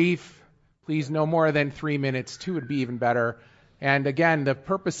 be brief, please no more than 3 minutes. 2 would be even better. And again, the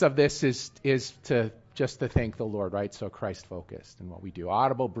purpose of this is to thank the Lord, right? So Christ-focused in what we do.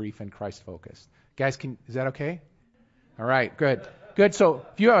 Audible, brief, and Christ-focused. Guys, is that okay? All right, good. Good. So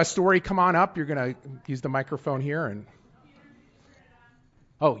if you have a story, come on up. You're going to use the microphone here. And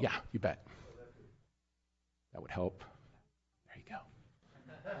oh, yeah, you bet. That would help. There you go.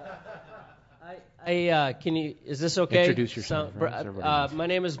 Can you? Is this okay? Introduce yourself. My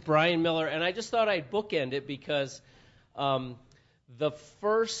name is Brian Miller, and I just thought I'd bookend it because the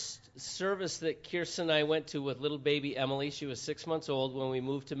first service that Kirsten and I went to with little baby Emily, she was 6 months old when we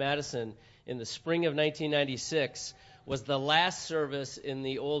moved to Madison in the spring of 1996, was the last service in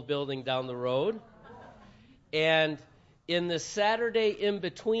the old building down the road. And in the Saturday in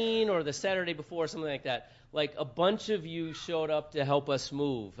between or the Saturday before, something like that, like a bunch of you showed up to help us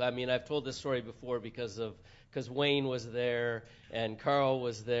move. I mean, I've told this story before because Wayne was there and Carl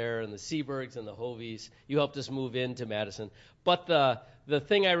was there and the Seabergs and the Hovies. You helped us move into Madison. But the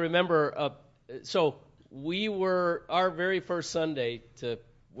thing I remember, so our very first Sunday to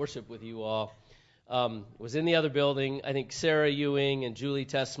worship with you all was in the other building. I think Sarah Ewing and Julie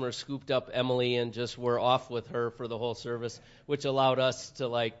Tessmer scooped up Emily and just were off with her for the whole service, which allowed us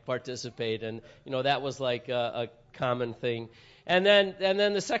to participate. And that was like a common thing. And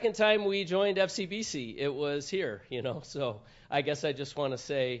then the second time we joined FCBC, it was here. So I guess I just want to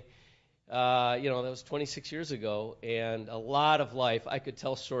say, that was 26 years ago, and a lot of life. I could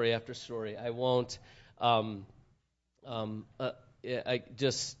tell story after story. I won't.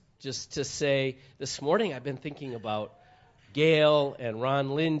 Just to say, this morning I've been thinking about Gail and Ron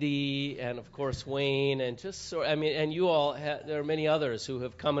Lindy and, of course, Wayne, and and you all, there are many others who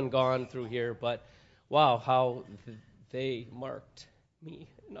have come and gone through here, but wow, how they marked me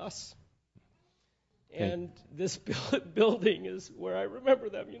and us. And this building is where I remember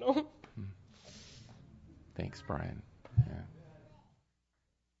them, Thanks, Brian. Yeah.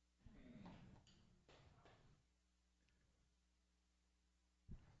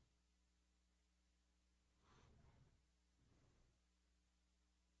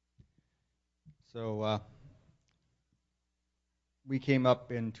 So we came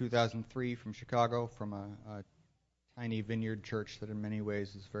up in 2003 from Chicago, from a tiny vineyard church that in many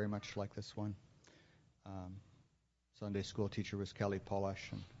ways is very much like this one. Sunday school teacher was Kelly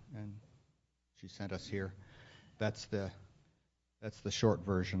Polish, and she sent us here. That's the short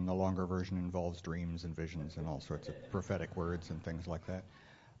version. The longer version involves dreams and visions and all sorts of prophetic words and things like that.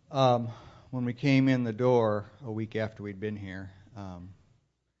 When we came in the door a week after we'd been here,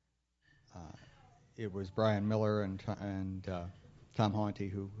 it was Brian Miller and Tom Haunty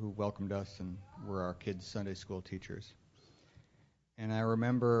who welcomed us and were our kids' Sunday school teachers. And I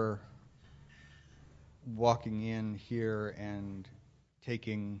remember walking in here and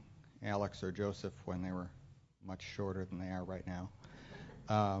taking Alex or Joseph, when they were much shorter than they are right now,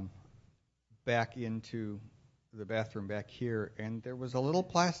 back into the bathroom back here, and there was a little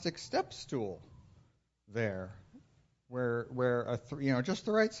plastic step stool there, where just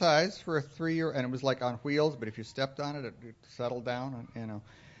the right size for a 3-year, and it was like on wheels, but if you stepped on it, it settled down,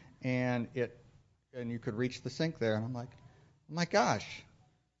 and you could reach the sink there, and I'm like, oh my gosh,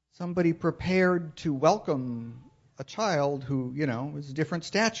 somebody prepared to welcome a child who, was a different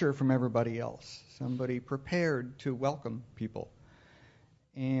stature from everybody else. Somebody prepared to welcome people,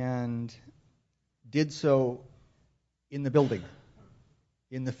 and did so in the building,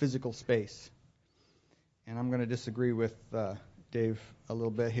 in the physical space. And I'm going to disagree with Dave a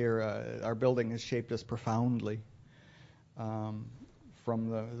little bit here. Our building has shaped us profoundly, from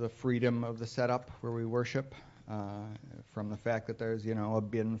the freedom of the setup where we worship, from the fact that there's, a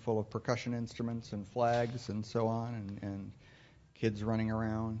bin full of percussion instruments and flags and so on, and kids running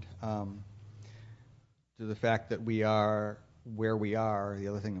around, to the fact that we are where we are. The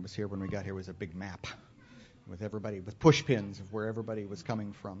other thing that was here when we got here was a big map with push pins of where everybody was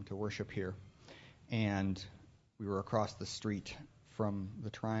coming from to worship here. And we were across the street from the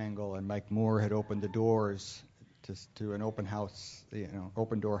Triangle, and Mike Moore had opened the doors to an open house,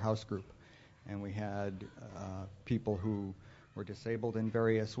 open door house group. And we had people who were disabled in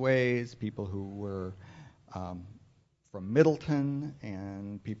various ways, people who were from Middleton,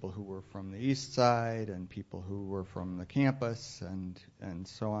 and people who were from the East Side, and people who were from the campus, and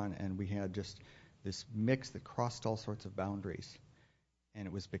so on. And we had just this mix that crossed all sorts of boundaries. And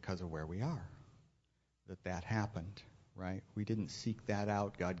it was because of where we are that happened, right? We didn't seek that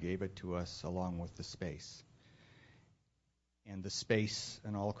out. God gave it to us along with the space. And the space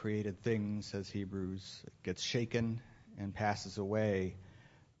and all created things, says Hebrews, gets shaken and passes away.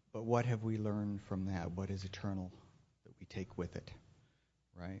 But what have we learned from that? What is eternal that we take with it,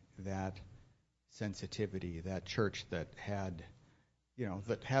 right? That sensitivity, that church that had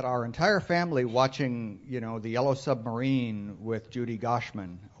our entire family watching, the Yellow Submarine with Judy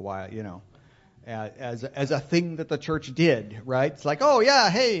Goshman a while, as a thing that the church did, right? It's like, oh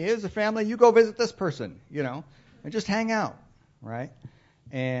yeah, hey, here's a family, you go visit this person, and just hang out, right?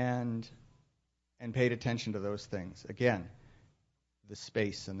 And paid attention to those things. Again, the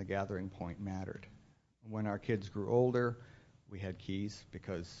space and the gathering point mattered. When our kids grew older, we had keys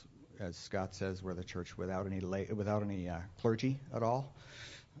because, as Scott says, we're the church without any clergy at all,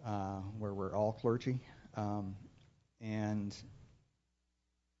 where we're all clergy,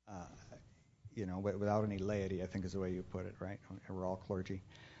 without any laity, I think is the way you put it, right? We're all clergy.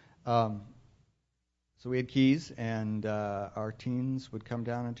 So we had keys, and our teens would come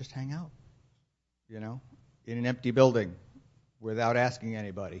down and just hang out, in an empty building without asking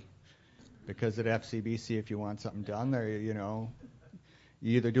anybody. Because at FCBC, if you want something done there, you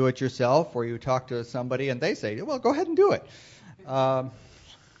either do it yourself or you talk to somebody and they say, well, go ahead and do it.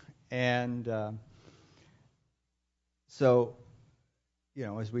 So,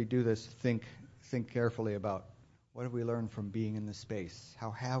 as we do this, think carefully about what have we learned from being in this space? How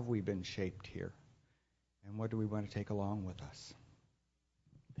have we been shaped here? And what do we want to take along with us?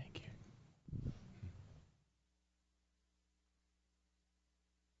 Thank you.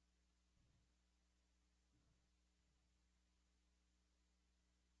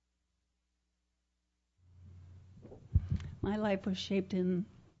 My life was shaped in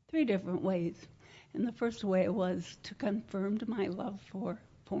 3 different ways. And the first way was to confirm my love for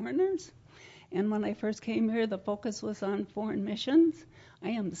foreigners. And when I first came here, the focus was on foreign missions. I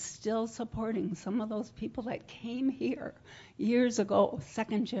am still supporting some of those people that came here years ago,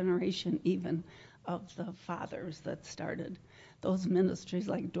 second generation even, of the fathers that started those ministries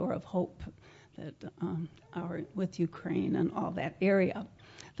like Door of Hope that are with Ukraine and all that area.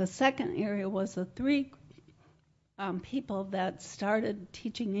 The second area was the 3 people that started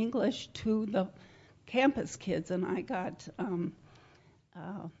teaching English to the campus kids, and I got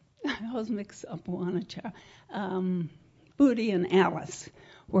I was mixed up one. Booty and Alice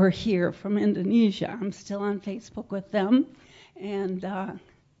were here from Indonesia. I'm still on Facebook with them, and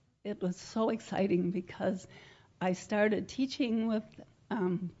it was so exciting because I started teaching with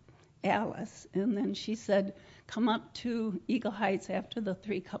Alice, and then she said, come up to Eagle Heights after the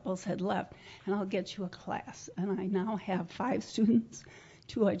 3 couples had left, and I'll get you a class. And I now have 5 students,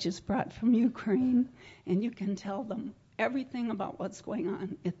 2 I just brought from Ukraine, and you can tell them everything about what's going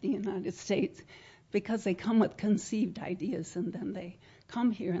on in the United States because they come with conceived ideas, and then they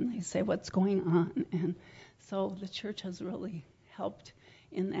come here and they say what's going on. And so the church has really helped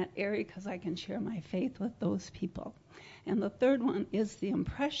in that area because I can share my faith with those people. And the third one is the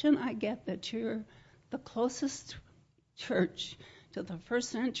impression I get that you're the closest church to the first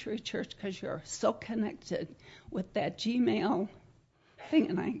century church because you're so connected with that Gmail thing,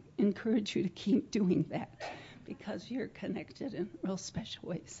 and I encourage you to keep doing that because you're connected in real special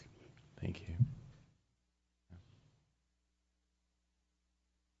ways. Thank you.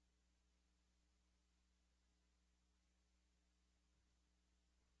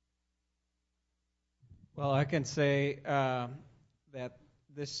 Well, I can say that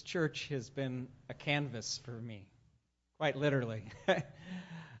this church has been a canvas for me, quite literally.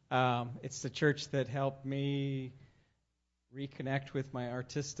 It's the church that helped me reconnect with my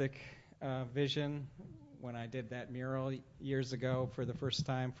artistic vision when I did that mural years ago for the first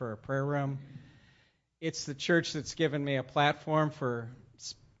time for a prayer room. It's the church that's given me a platform for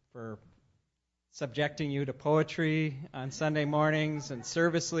subjecting you to poetry on Sunday mornings and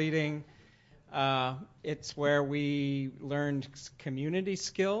service leading. It's where we learned community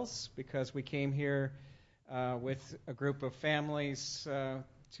skills because we came here with a group of families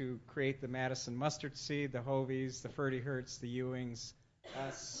to create the Madison Mustard Seed, the Hovies, the Ferdy Hertz, the Ewings,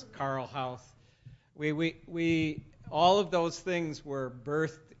 us, Carl Houth. We all of those things were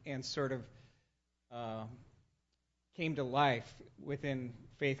birthed and sort of came to life within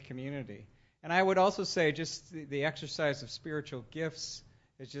faith community. And I would also say just the exercise of spiritual gifts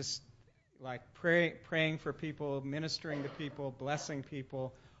is just like praying for people, ministering to people, blessing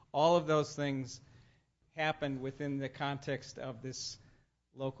people. All of those things happened within the context of this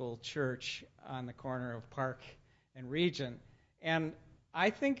local church on the corner of Park and Regent. And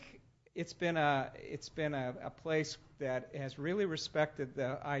I think it's been a place that has really respected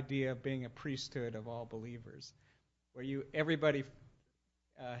the idea of being a priesthood of all believers, where everybody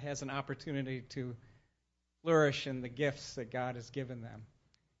has an opportunity to flourish in the gifts that God has given them.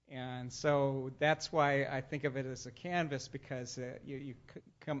 And so that's why I think of it as a canvas, because you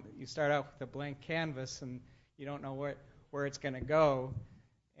start out with a blank canvas and you don't know where it's going to go,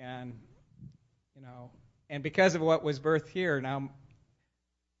 and because of what was birthed here, now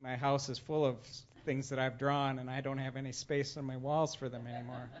my house is full of things that I've drawn, and I don't have any space on my walls for them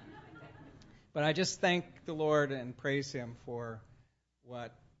anymore. But I just thank the Lord and praise Him for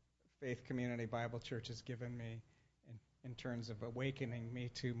what Faith Community Bible Church has given me in terms of awakening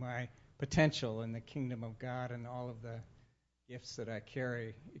me to my potential in the kingdom of God and all of the gifts that I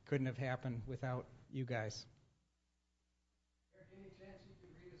carry. It couldn't have happened without you guys. Any chance you could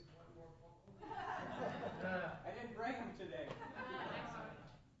read us one more poem? I didn't bring them today.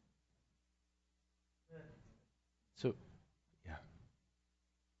 So, yeah.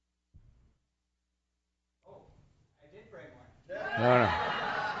 Oh, I did bring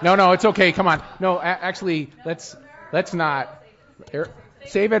one. No, it's okay. Come on. No, actually, let's not.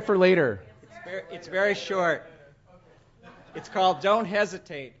 Save it for later. It's very short. It's called Don't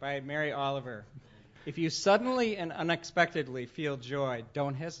Hesitate by Mary Oliver. If you suddenly and unexpectedly feel joy,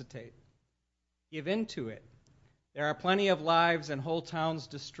 don't hesitate. Give in to it. There are plenty of lives and whole towns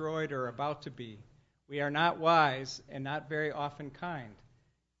destroyed or about to be. We are not wise and not very often kind.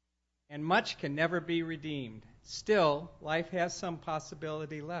 And much can never be redeemed. Still, life has some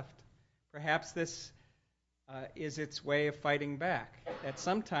possibility left. Perhaps this is its way of fighting back, that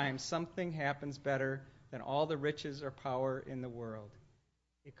sometimes something happens better than all the riches or power in the world.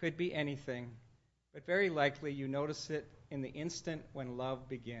 It could be anything, but very likely you notice it in the instant when love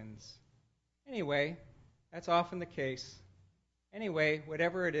begins. Anyway, that's often the case. Anyway,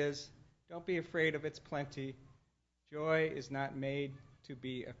 whatever it is, don't be afraid of its plenty. Joy is not made to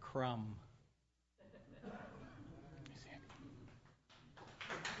be a crumb.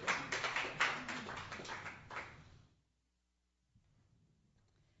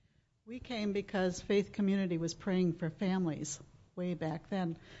 We came because Faith Community was praying for families way back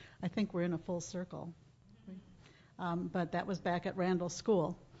then. I think we're in a full circle. But that was back at Randall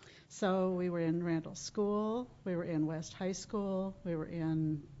School. So we were in Randall School, we were in West High School, we were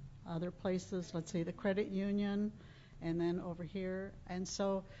in other places, let's say the Credit Union, and then over here. And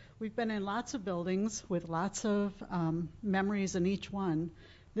so we've been in lots of buildings with lots of memories in each one.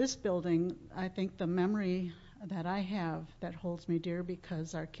 This building, I think the memory that I have that holds me dear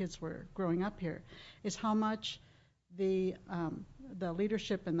because our kids were growing up here is how much the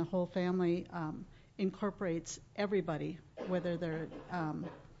leadership and the whole family incorporates everybody, whether they're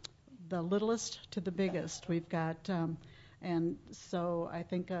the littlest to the biggest. We've got, and so I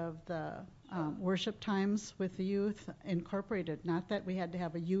think of the worship times with the youth incorporated. Not that we had to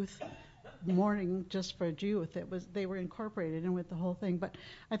have a youth morning just for youth. They were incorporated in with the whole thing. But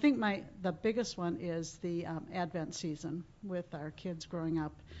I think the biggest one is the Advent season with our kids growing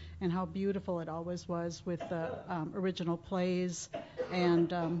up, and how beautiful it always was with the original plays and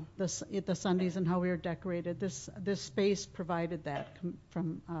the Sundays and how we were decorated. This space provided that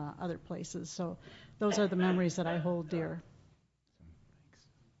from other places. So those are the memories that I hold dear. Thanks,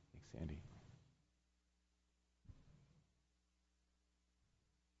 Sandy.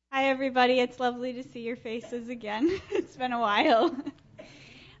 Hi, everybody. It's lovely to see your faces again. It's been a while.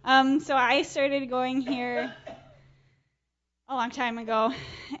 So I started going here a long time ago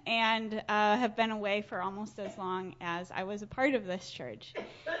and have been away for almost as long as I was a part of this church.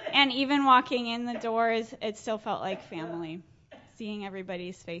 And even walking in the doors, it still felt like family, seeing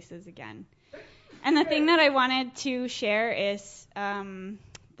everybody's faces again. And the thing that I wanted to share is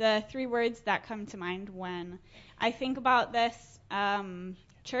the three words that come to mind when I think about this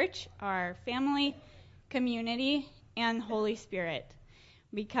church are family, community, and Holy Spirit.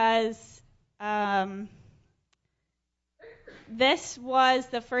 Because this was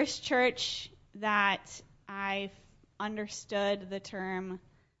the first church that I understood the term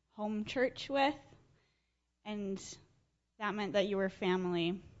home church with, and that meant that you were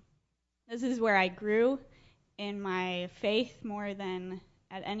family. This is where I grew in my faith more than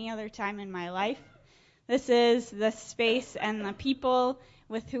at any other time in my life. This is the space and the people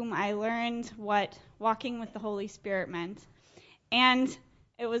with whom I learned what walking with the Holy Spirit meant. And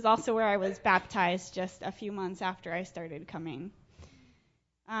it was also where I was baptized just a few months after I started coming.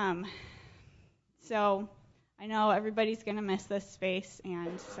 So I know everybody's going to miss this space,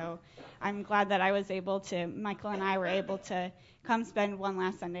 and so I'm glad that Michael and I were able to come spend one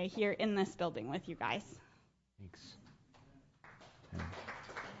last Sunday here in this building with you guys. Thanks.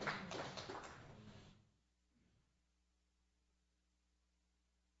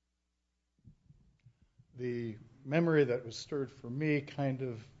 The memory that was stirred for me kind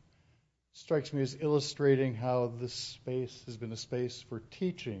of strikes me as illustrating how this space has been a space for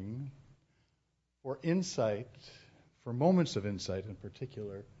teaching, for insight, for moments of insight in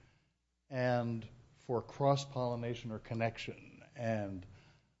particular, and for cross-pollination or connection. And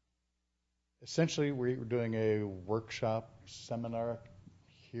essentially we were doing a workshop seminar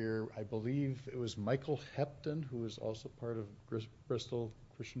here. I believe it was Michael Hepton, who was also part of Bristol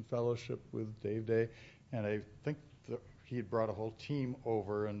Christian Fellowship with Dave Day. And I think he had brought a whole team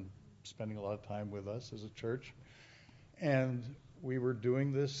over and spending a lot of time with us as a church. And we were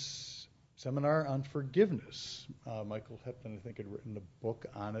doing this seminar on forgiveness. Michael Hepton, I think, had written a book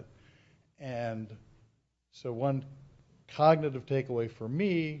on it. And so one cognitive takeaway for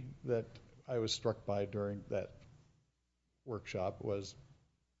me that I was struck by during that workshop was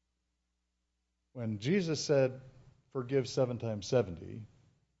when Jesus said, forgive 7 times 70,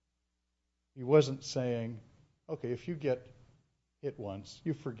 he wasn't saying, okay, if you get hit once,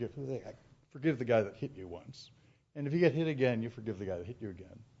 you forgive the guy that hit you once. And if you get hit again, you forgive the guy that hit you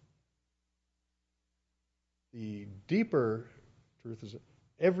again. The deeper truth is that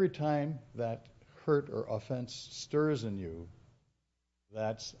every time that hurt or offense stirs in you,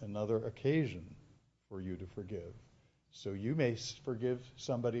 that's another occasion for you to forgive. So you may forgive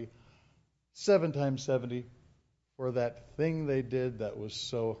somebody 7 times 70 for that thing they did that was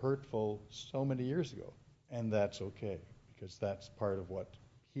so hurtful so many years ago. And that's okay, because that's part of what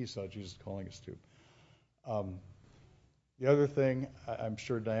he saw Jesus calling us to. The other thing, I'm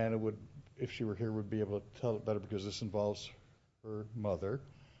sure Diana would, if she were here, would be able to tell it better because this involves her mother.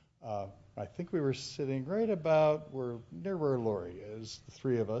 I think we were sitting right about near where Lori is, the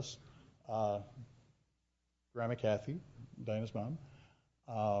three of us, Grandma Kathy, Diana's mom,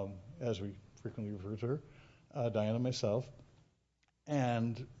 as we frequently refer to her, Diana and myself,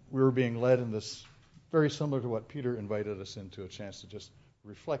 and we were being led in this, very similar to what Peter invited us into, a chance to just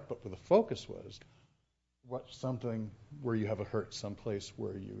reflect, but where the focus was, something where you have a hurt, someplace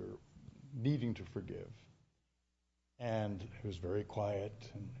where you're needing to forgive. And it was very quiet,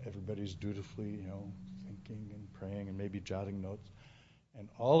 and everybody's dutifully, thinking and praying and maybe jotting notes. And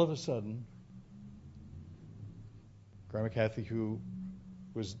all of a sudden, Grandma Kathy, who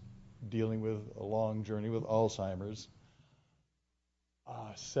was dealing with a long journey with Alzheimer's,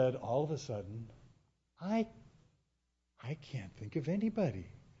 said all of a sudden, I can't think of anybody.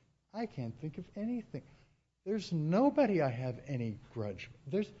 I can't think of anything. There's nobody I have any grudge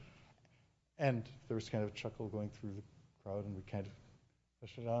with. And there was kind of a chuckle going through the crowd, and we kind of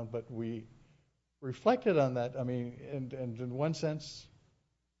pushed it on. But we reflected on that. I mean, and in one sense,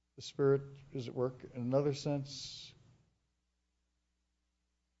 the Spirit is at work. In another sense,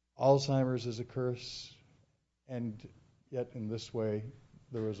 Alzheimer's is a curse. And yet, in this way,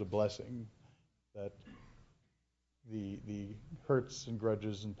 there was a blessing that the hurts and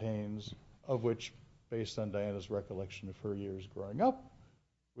grudges and pains, of which, based on Diana's recollection of her years growing up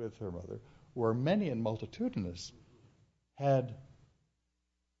with her mother, were many and multitudinous, had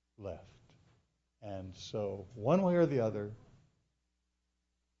left. And so, one way or the other,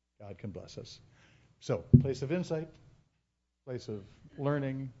 God can bless us. So, place of insight, place of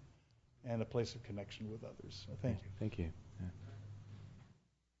learning, and a place of connection with others. So thank you. Thank you. Yeah.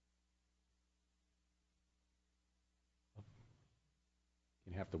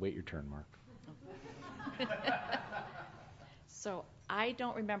 You have to wait your turn, Mark. So I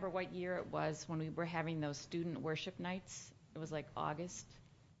don't remember what year it was when we were having those student worship nights. It was like August,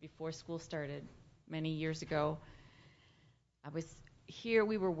 before school started, many years ago. I was here,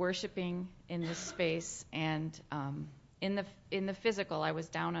 we were worshiping in this space, and in the physical, I was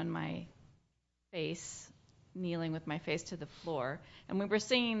down on my face, kneeling with my face to the floor, and we were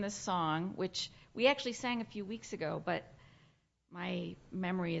singing this song, which we actually sang a few weeks ago, but my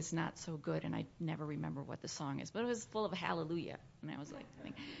memory is not so good, and I never remember what the song is, but it was full of hallelujah, and I was like,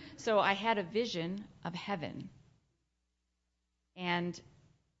 so I had a vision of heaven, and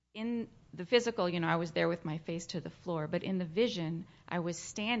in the physical, I was there with my face to the floor, but in the vision, I was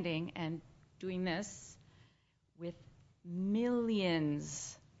standing and doing this with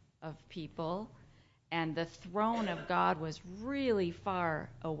millions of people, and the throne of God was really far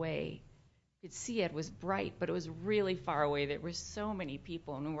away. You could see it was bright, but it was really far away. There were so many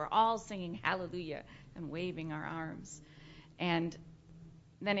people, and we were all singing hallelujah and waving our arms. And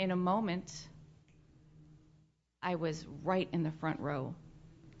then in a moment, I was right in the front row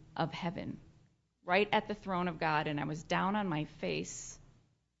of heaven, right at the throne of God, and I was down on my face,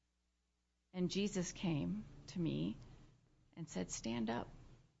 and Jesus came to me and said, "Stand up.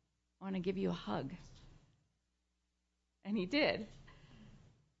 I want to give you a hug." And he did.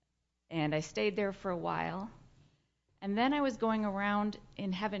 And I stayed there for a while. And then I was going around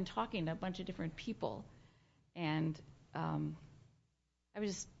in heaven talking to a bunch of different people. And I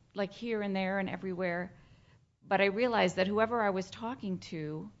was just like here and there and everywhere. But I realized that whoever I was talking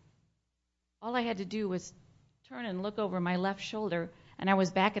to, all I had to do was turn and look over my left shoulder, and I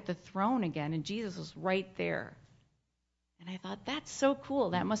was back at the throne again, and Jesus was right there. And I thought, that's so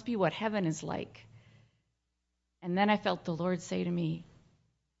cool. That must be what heaven is like. And then I felt the Lord say to me,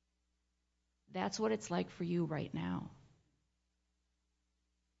 that's what it's like for you right now.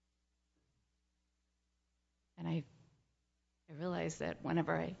 And I realized that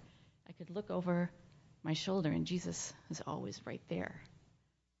whenever I I could look over my shoulder and Jesus is always right there.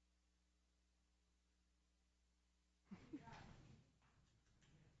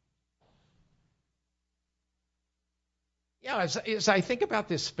 Yeah, as I think about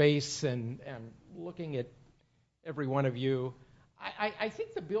this space and looking at every one of you, I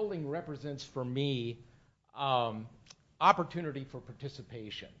think the building represents for me opportunity for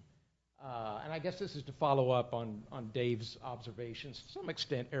participation. And I guess this is to follow up on Dave's observations, to some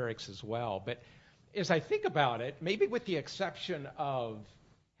extent Eric's as well. But as I think about it, maybe with the exception of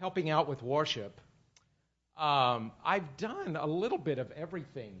helping out with worship, I've done a little bit of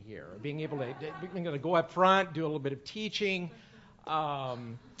everything here. Being able to go up front, do a little bit of teaching, a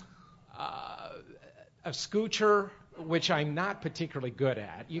scoocher, which I'm not particularly good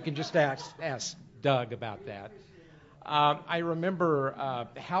at. You can just ask Doug about that. I remember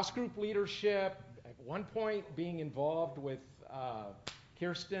house group leadership, at one point being involved with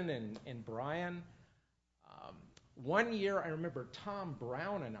Kirsten and Brian. One year, I remember Tom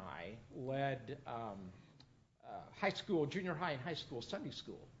Brown and I led high school, junior high and high school Sunday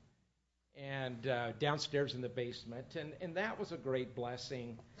school, and downstairs in the basement, and that was a great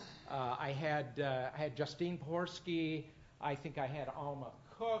blessing. I had Justine Pohorsky. I think I had Alma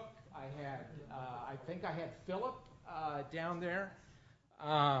Cook. I think I had Philip down there,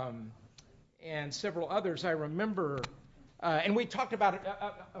 and several others. I remember, and we talked about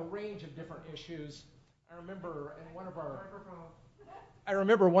a range of different issues. I remember in one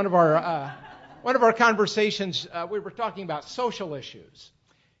of our conversations, we were talking about social issues,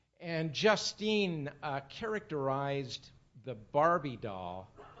 and Justine characterized the Barbie doll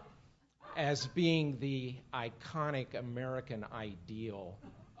as being the iconic American ideal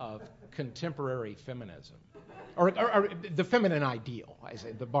of contemporary feminism, or the feminine ideal. I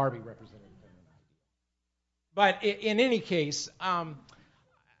say the Barbie represented the feminine ideal. But in any case,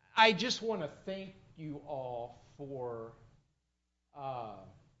 I just want to thank you all for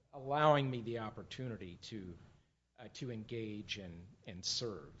allowing me the opportunity to engage and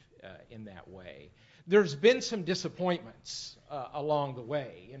serve in that way. There's been some disappointments along the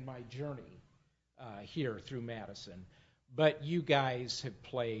way in my journey here through Madison, but you guys have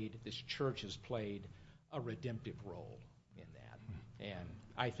played, this church has played a redemptive role in that, and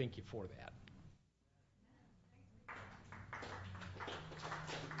I thank you for that.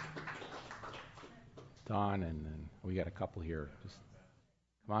 Don, and then we got a couple here. Just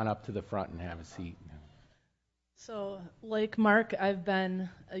come on up to the front and have a seat. So, like Mark, I've been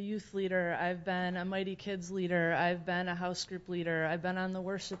a youth leader, I've been a Mighty Kids leader, I've been a house group leader, I've been on the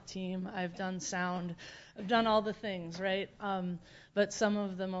worship team, I've done sound, I've done all the things, right? But some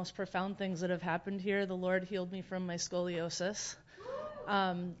of the most profound things that have happened here, the Lord healed me from my scoliosis.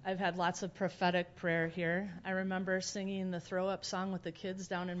 I've had lots of prophetic prayer here. I remember singing the Throw Up song with the kids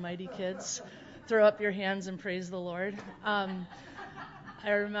down in Mighty Kids. Throw up your hands and praise the Lord. I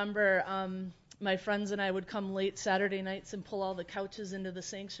remember my friends and I would come late Saturday nights and pull all the couches into the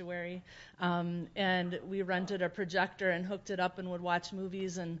sanctuary, and we rented a projector and hooked it up and would watch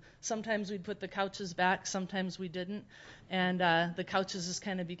movies, and sometimes we'd put the couches back, sometimes we didn't, and the couches just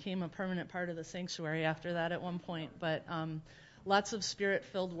kind of became a permanent part of the sanctuary after that at one point. But lots of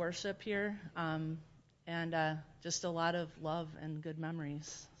spirit-filled worship here, and just a lot of love and good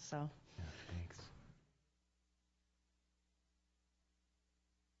memories. So. Thanks.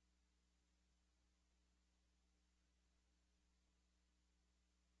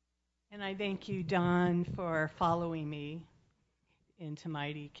 And I thank you, Don, for following me into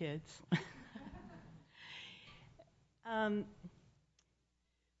Mighty Kids.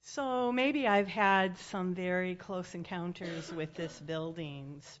 So maybe I've had some very close encounters with this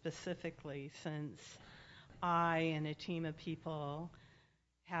building specifically, since I and a team of people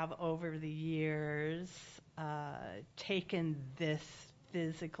have over the years taken this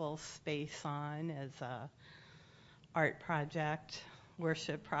physical space on as a art project,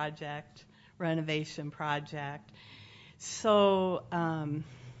 worship project, renovation project. So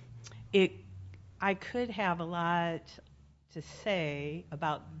I could have a lot to say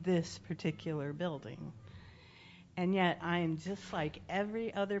about this particular building. And yet I am just like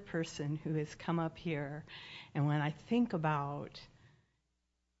every other person who has come up here. And when I think about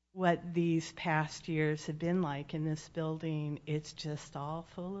what these past years have been like in this building, it's just all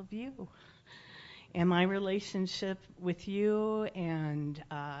full of you. And my relationship with you, and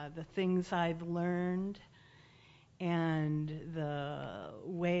the things I've learned, and the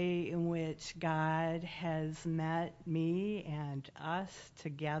way in which God has met me and us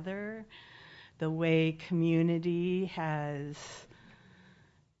together, the way community has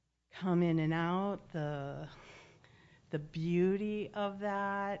come in and out, the the beauty of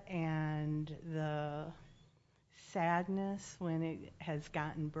that and the sadness when it has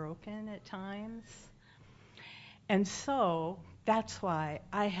gotten broken at times. And so that's why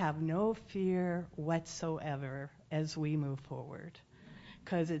I have no fear whatsoever as we move forward,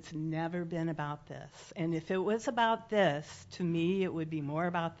 because it's never been about this. And if it was about this, to me, it would be more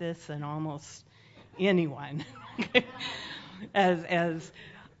about this than almost anyone. as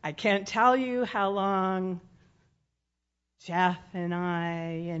I can't tell you how long Jeff and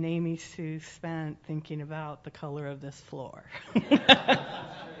I and Amy Sue spent thinking about the color of this floor.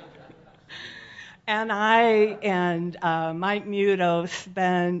 And I and Mike Muto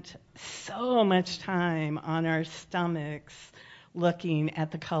spent so much time on our stomachs looking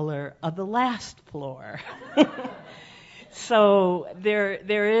at the color of the last floor. So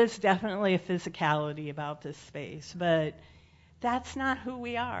there is definitely a physicality about this space, but that's not who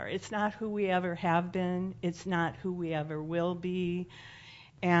we are. It's not who we ever have been. It's not who we ever will be.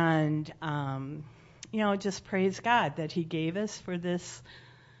 And, just praise God that He gave us for this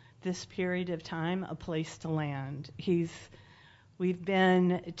period of time a place to land. We've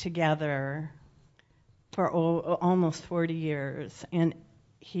been together for almost 40 years, and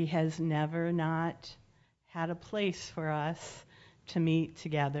He has never not had a place for us to meet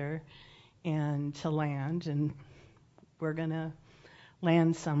together and to land, and we're going to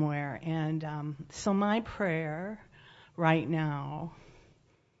land somewhere. And so my prayer right now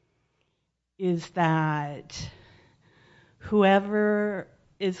is that whoever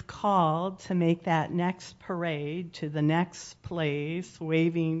is called to make that next parade to the next place,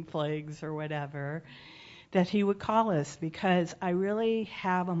 waving flags or whatever, that He would call us, because I really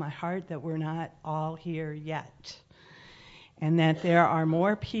have on my heart that we're not all here yet, and that there are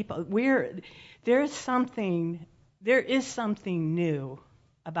more people. There is something new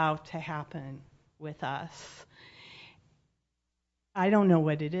about to happen with us. I don't know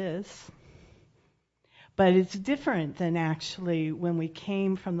what it is, but it's different than actually when we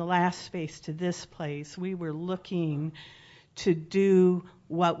came from the last space to this place. We were looking to do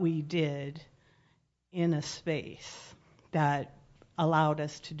what we did in a space that allowed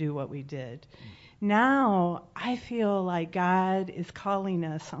us to do what we did. Now I feel like God is calling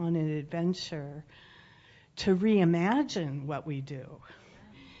us on an adventure to reimagine what we do.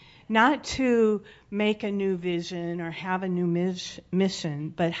 Not to make a new vision or have a new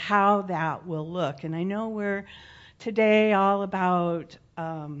mission, but how that will look. And I know we're today all about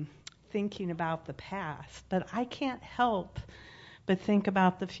thinking about the past, but I can't help but think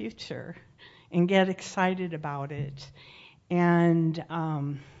about the future and get excited about it. And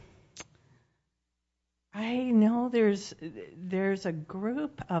I know there's a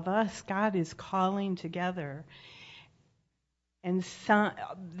group of us God is calling together. And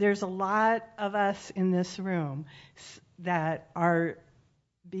there's a lot of us in this room that are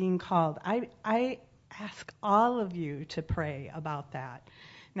being called. I ask all of you to pray about that,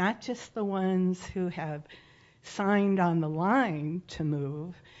 not just the ones who have signed on the line to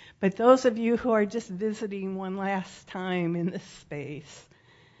move, but those of you who are just visiting one last time in this space,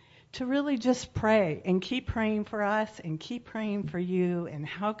 to really just pray and keep praying for us and keep praying for you and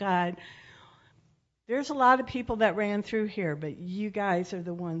how God. There's a lot of people that ran through here, but you guys are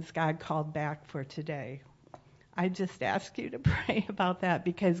the ones God called back for today. I just ask you to pray about that,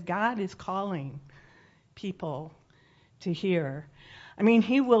 because God is calling people to hear. I mean,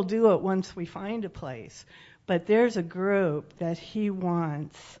 He will do it once we find a place, but there's a group that He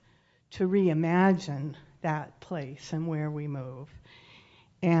wants to reimagine that place and where we move.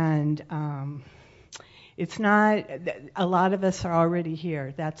 And it's not, a lot of us are already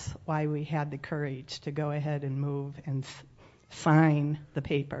here. That's why we had the courage to go ahead and move and sign the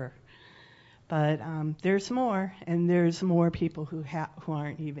paper. But there's more, and there's more people who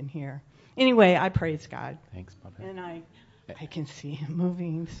aren't even here. Anyway, I praise God. Thanks, Bob. And I can see Him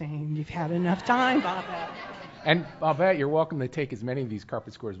moving, saying, "You've had enough time, Bobette." And Bobette, you're welcome to take as many of these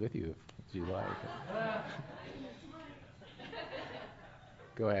carpet squares with you if you like.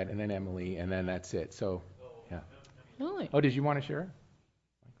 Go ahead, and then Emily, and then that's it. So, yeah. Really? Oh, did you want to share?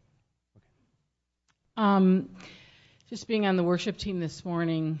 Just being on the worship team this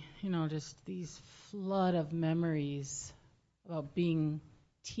morning, just these flood of memories about being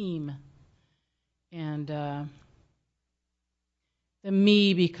team, and the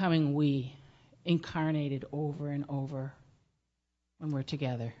me becoming we, incarnated over and over when we're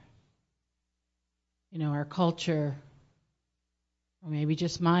together. Our culture, or maybe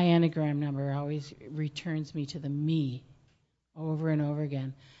just my Enneagram number, always returns me to the me over and over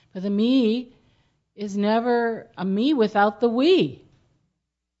again. But the me is never a me without the we.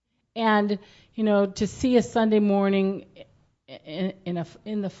 And, to see a Sunday morning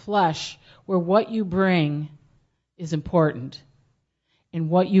in the flesh where what you bring is important and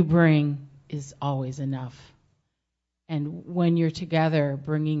what you bring is always enough. And when you're together,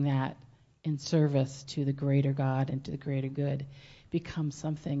 bringing that in service to the greater God and to the greater good becomes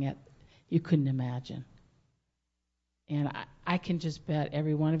something that you couldn't imagine. And I can just bet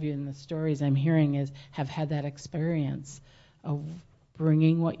every one of you in the stories I'm hearing have had that experience of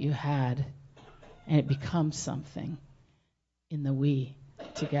bringing what you had, and it becomes something in the we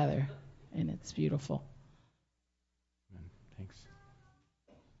together, and it's beautiful. Thanks.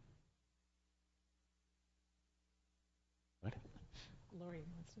 What? Lori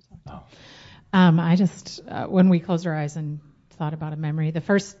wants to talk to Oh. I just, when we closed our eyes and thought about a memory,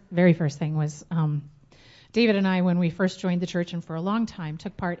 the very first thing was David and I, when we first joined the church and for a long time,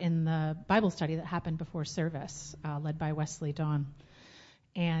 took part in the Bible study that happened before service, led by Wesley Dawn.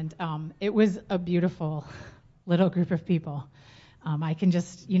 And it was a beautiful little group of people. I can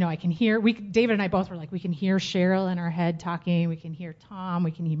just, I can hear, David and I both were like, we can hear Cheryl in our head talking, we can hear Tom,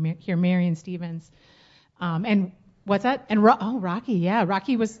 we can hear Marion Stevens. And what's that? And Rocky, yeah.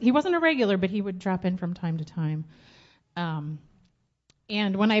 Rocky he wasn't a regular, but he would drop in from time to time.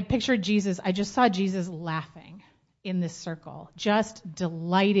 And when I pictured Jesus, I just saw Jesus laughing in this circle, just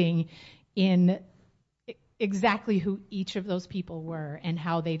delighting in exactly who each of those people were and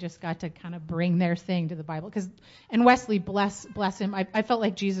how they just got to kind of bring their thing to the Bible. And Wesley, bless him, I felt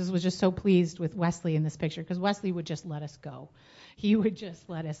like Jesus was just so pleased with Wesley in this picture, because Wesley would just let us go. He would just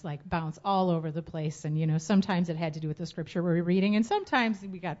let us bounce all over the place. And, sometimes it had to do with the scripture we were reading, and sometimes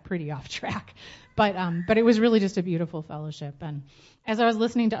we got pretty off track. But it was really just a beautiful fellowship. And as I was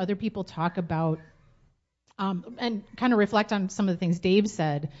listening to other people talk about and kind of reflect on some of the things Dave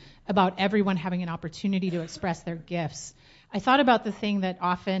said about everyone having an opportunity to express their gifts, I thought about the thing that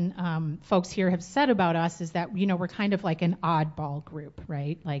often folks here have said about us is that, we're kind of like an oddball group,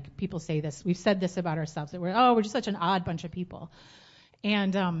 right? Like people say this, we've said this about ourselves, that we're just such an odd bunch of people.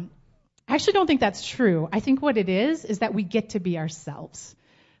 And I actually don't think that's true. I think what it is that we get to be ourselves.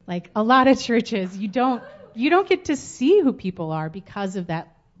 Like a lot of churches, you don't get to see who people are because of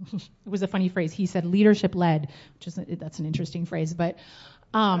that. It was a funny phrase. He said leadership led, that's an interesting phrase. But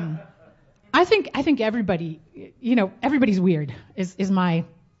I think everybody, everybody's weird is my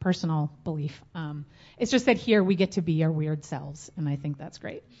personal belief. It's just that here we get to be our weird selves, and I think that's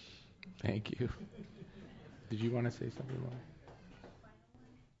great. Thank you. Did you want to say something, Lori?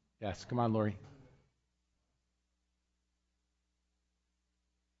 Yes, come on, Lori.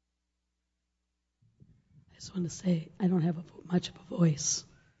 I just want to say I don't have much of a voice.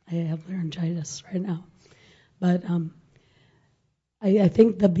 I have laryngitis right now. But I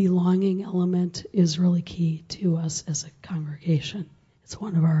think the belonging element is really key to us as a congregation. It's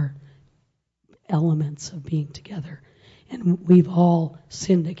one of our elements of being together. And we've all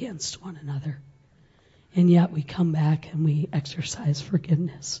sinned against one another. And yet we come back and we exercise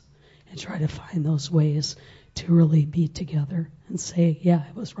forgiveness and try to find those ways to really be together and say, yeah,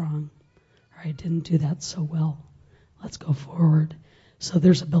 I was wrong, or I didn't do that so well. Let's go forward. So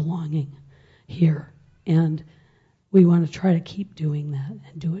there's a belonging here. And we want to try to keep doing that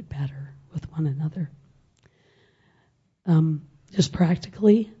and do it better with one another. Just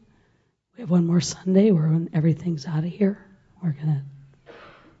practically, we have one more Sunday where when everything's out of here, we're going to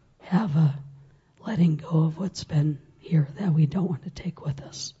have a letting go of what's been here that we don't want to take with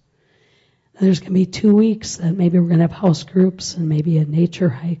us. There's going to be 2 weeks that maybe we're going to have house groups and maybe a nature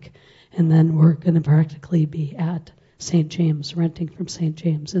hike, and then we're going to practically be at St. James, renting from St.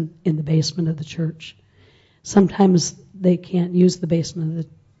 James in the basement of the church. Sometimes they can't use the basement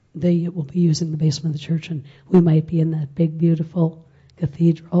they will be using the basement of the church, and we might be in that big, beautiful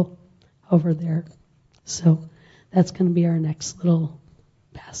cathedral over there. So that's going to be our next little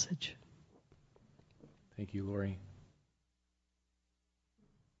passage. Thank you, Lori.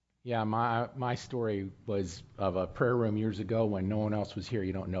 Yeah, my story was of a prayer room years ago when no one else was here.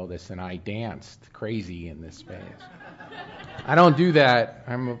 You don't know this, and I danced crazy in this space. I don't do that.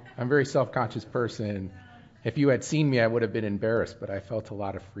 I'm a very self-conscious person. If you had seen me, I would have been embarrassed, but I felt a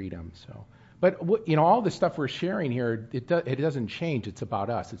lot of freedom. So, but all the stuff we're sharing here, it doesn't change. It's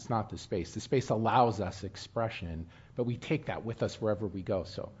about us. It's not the space. The space allows us expression, but we take that with us wherever we go.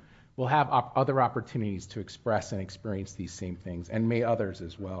 So we'll have other opportunities to express and experience these same things, and may others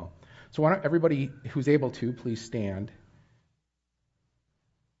as well. So why don't everybody who's able to, please stand.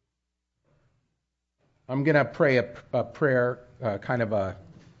 I'm going to pray a prayer, kind of I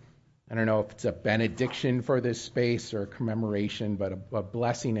don't know if it's a benediction for this space or a commemoration, but a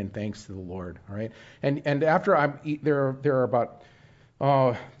blessing and thanks to the Lord. All right, and after there are about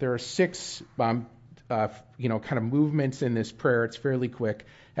there are 6 kind of movements in this prayer. It's fairly quick.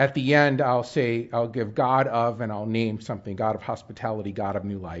 At the end, I'll give God of, and I'll name something: God of hospitality, God of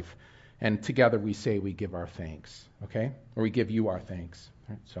new life. And together we say we give our thanks, okay? Or we give you our thanks.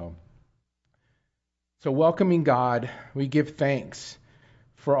 Right? So welcoming God, we give thanks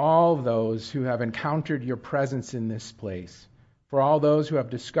for all those who have encountered your presence in this place, for all those who have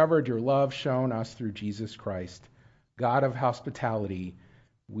discovered your love shown us through Jesus Christ. God of hospitality,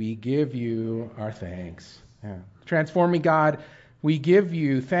 we give you our thanks. Yeah. Transforming God, we give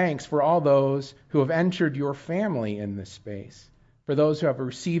you thanks for all those who have entered your family in this space, for those who have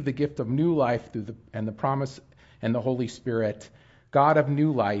received the gift of new life through the promise and the Holy Spirit. God of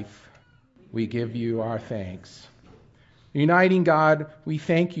new life, we give you our thanks. Uniting God, we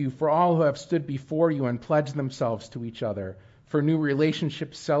thank you for all who have stood before you and pledged themselves to each other, for new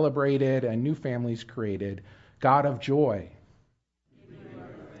relationships celebrated and new families created. God of joy.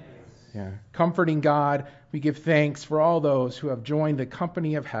 Yeah. Comforting God, we give thanks for all those who have joined the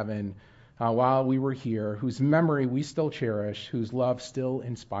company of heaven while we were here, whose memory we still cherish, whose love still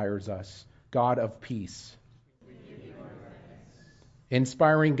inspires us. God of peace.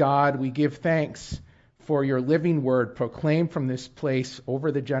 Inspiring God, we give thanks for your living word proclaimed from this place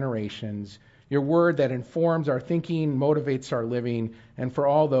over the generations, your word that informs our thinking, motivates our living, and for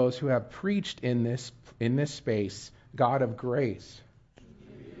all those who have preached in this space, God of grace.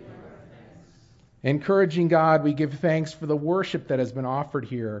 Encouraging God, we give thanks for the worship that has been offered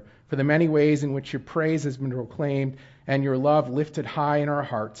here, for the many ways in which your praise has been proclaimed and your love lifted high in our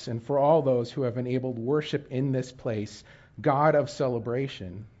hearts, and for all those who have enabled worship in this place, God of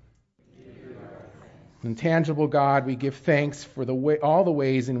celebration. Intangible God, we give thanks for all the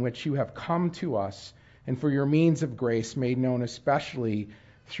ways in which you have come to us, and for your means of grace made known especially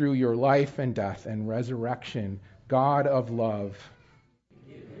through your life and death and resurrection, God of love.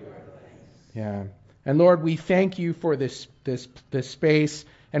 Yeah. And Lord, we thank you for this space,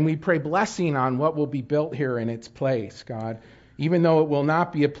 and we pray blessing on what will be built here in its place, God. Even though it will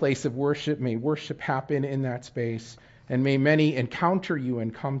not be a place of worship, may worship happen in that space, and may many encounter you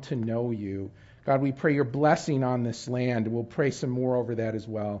and come to know you. God, we pray your blessing on this land. We'll pray some more over that as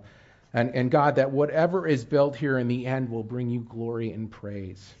well. And God, that whatever is built here in the end will bring you glory and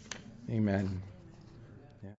praise. Amen.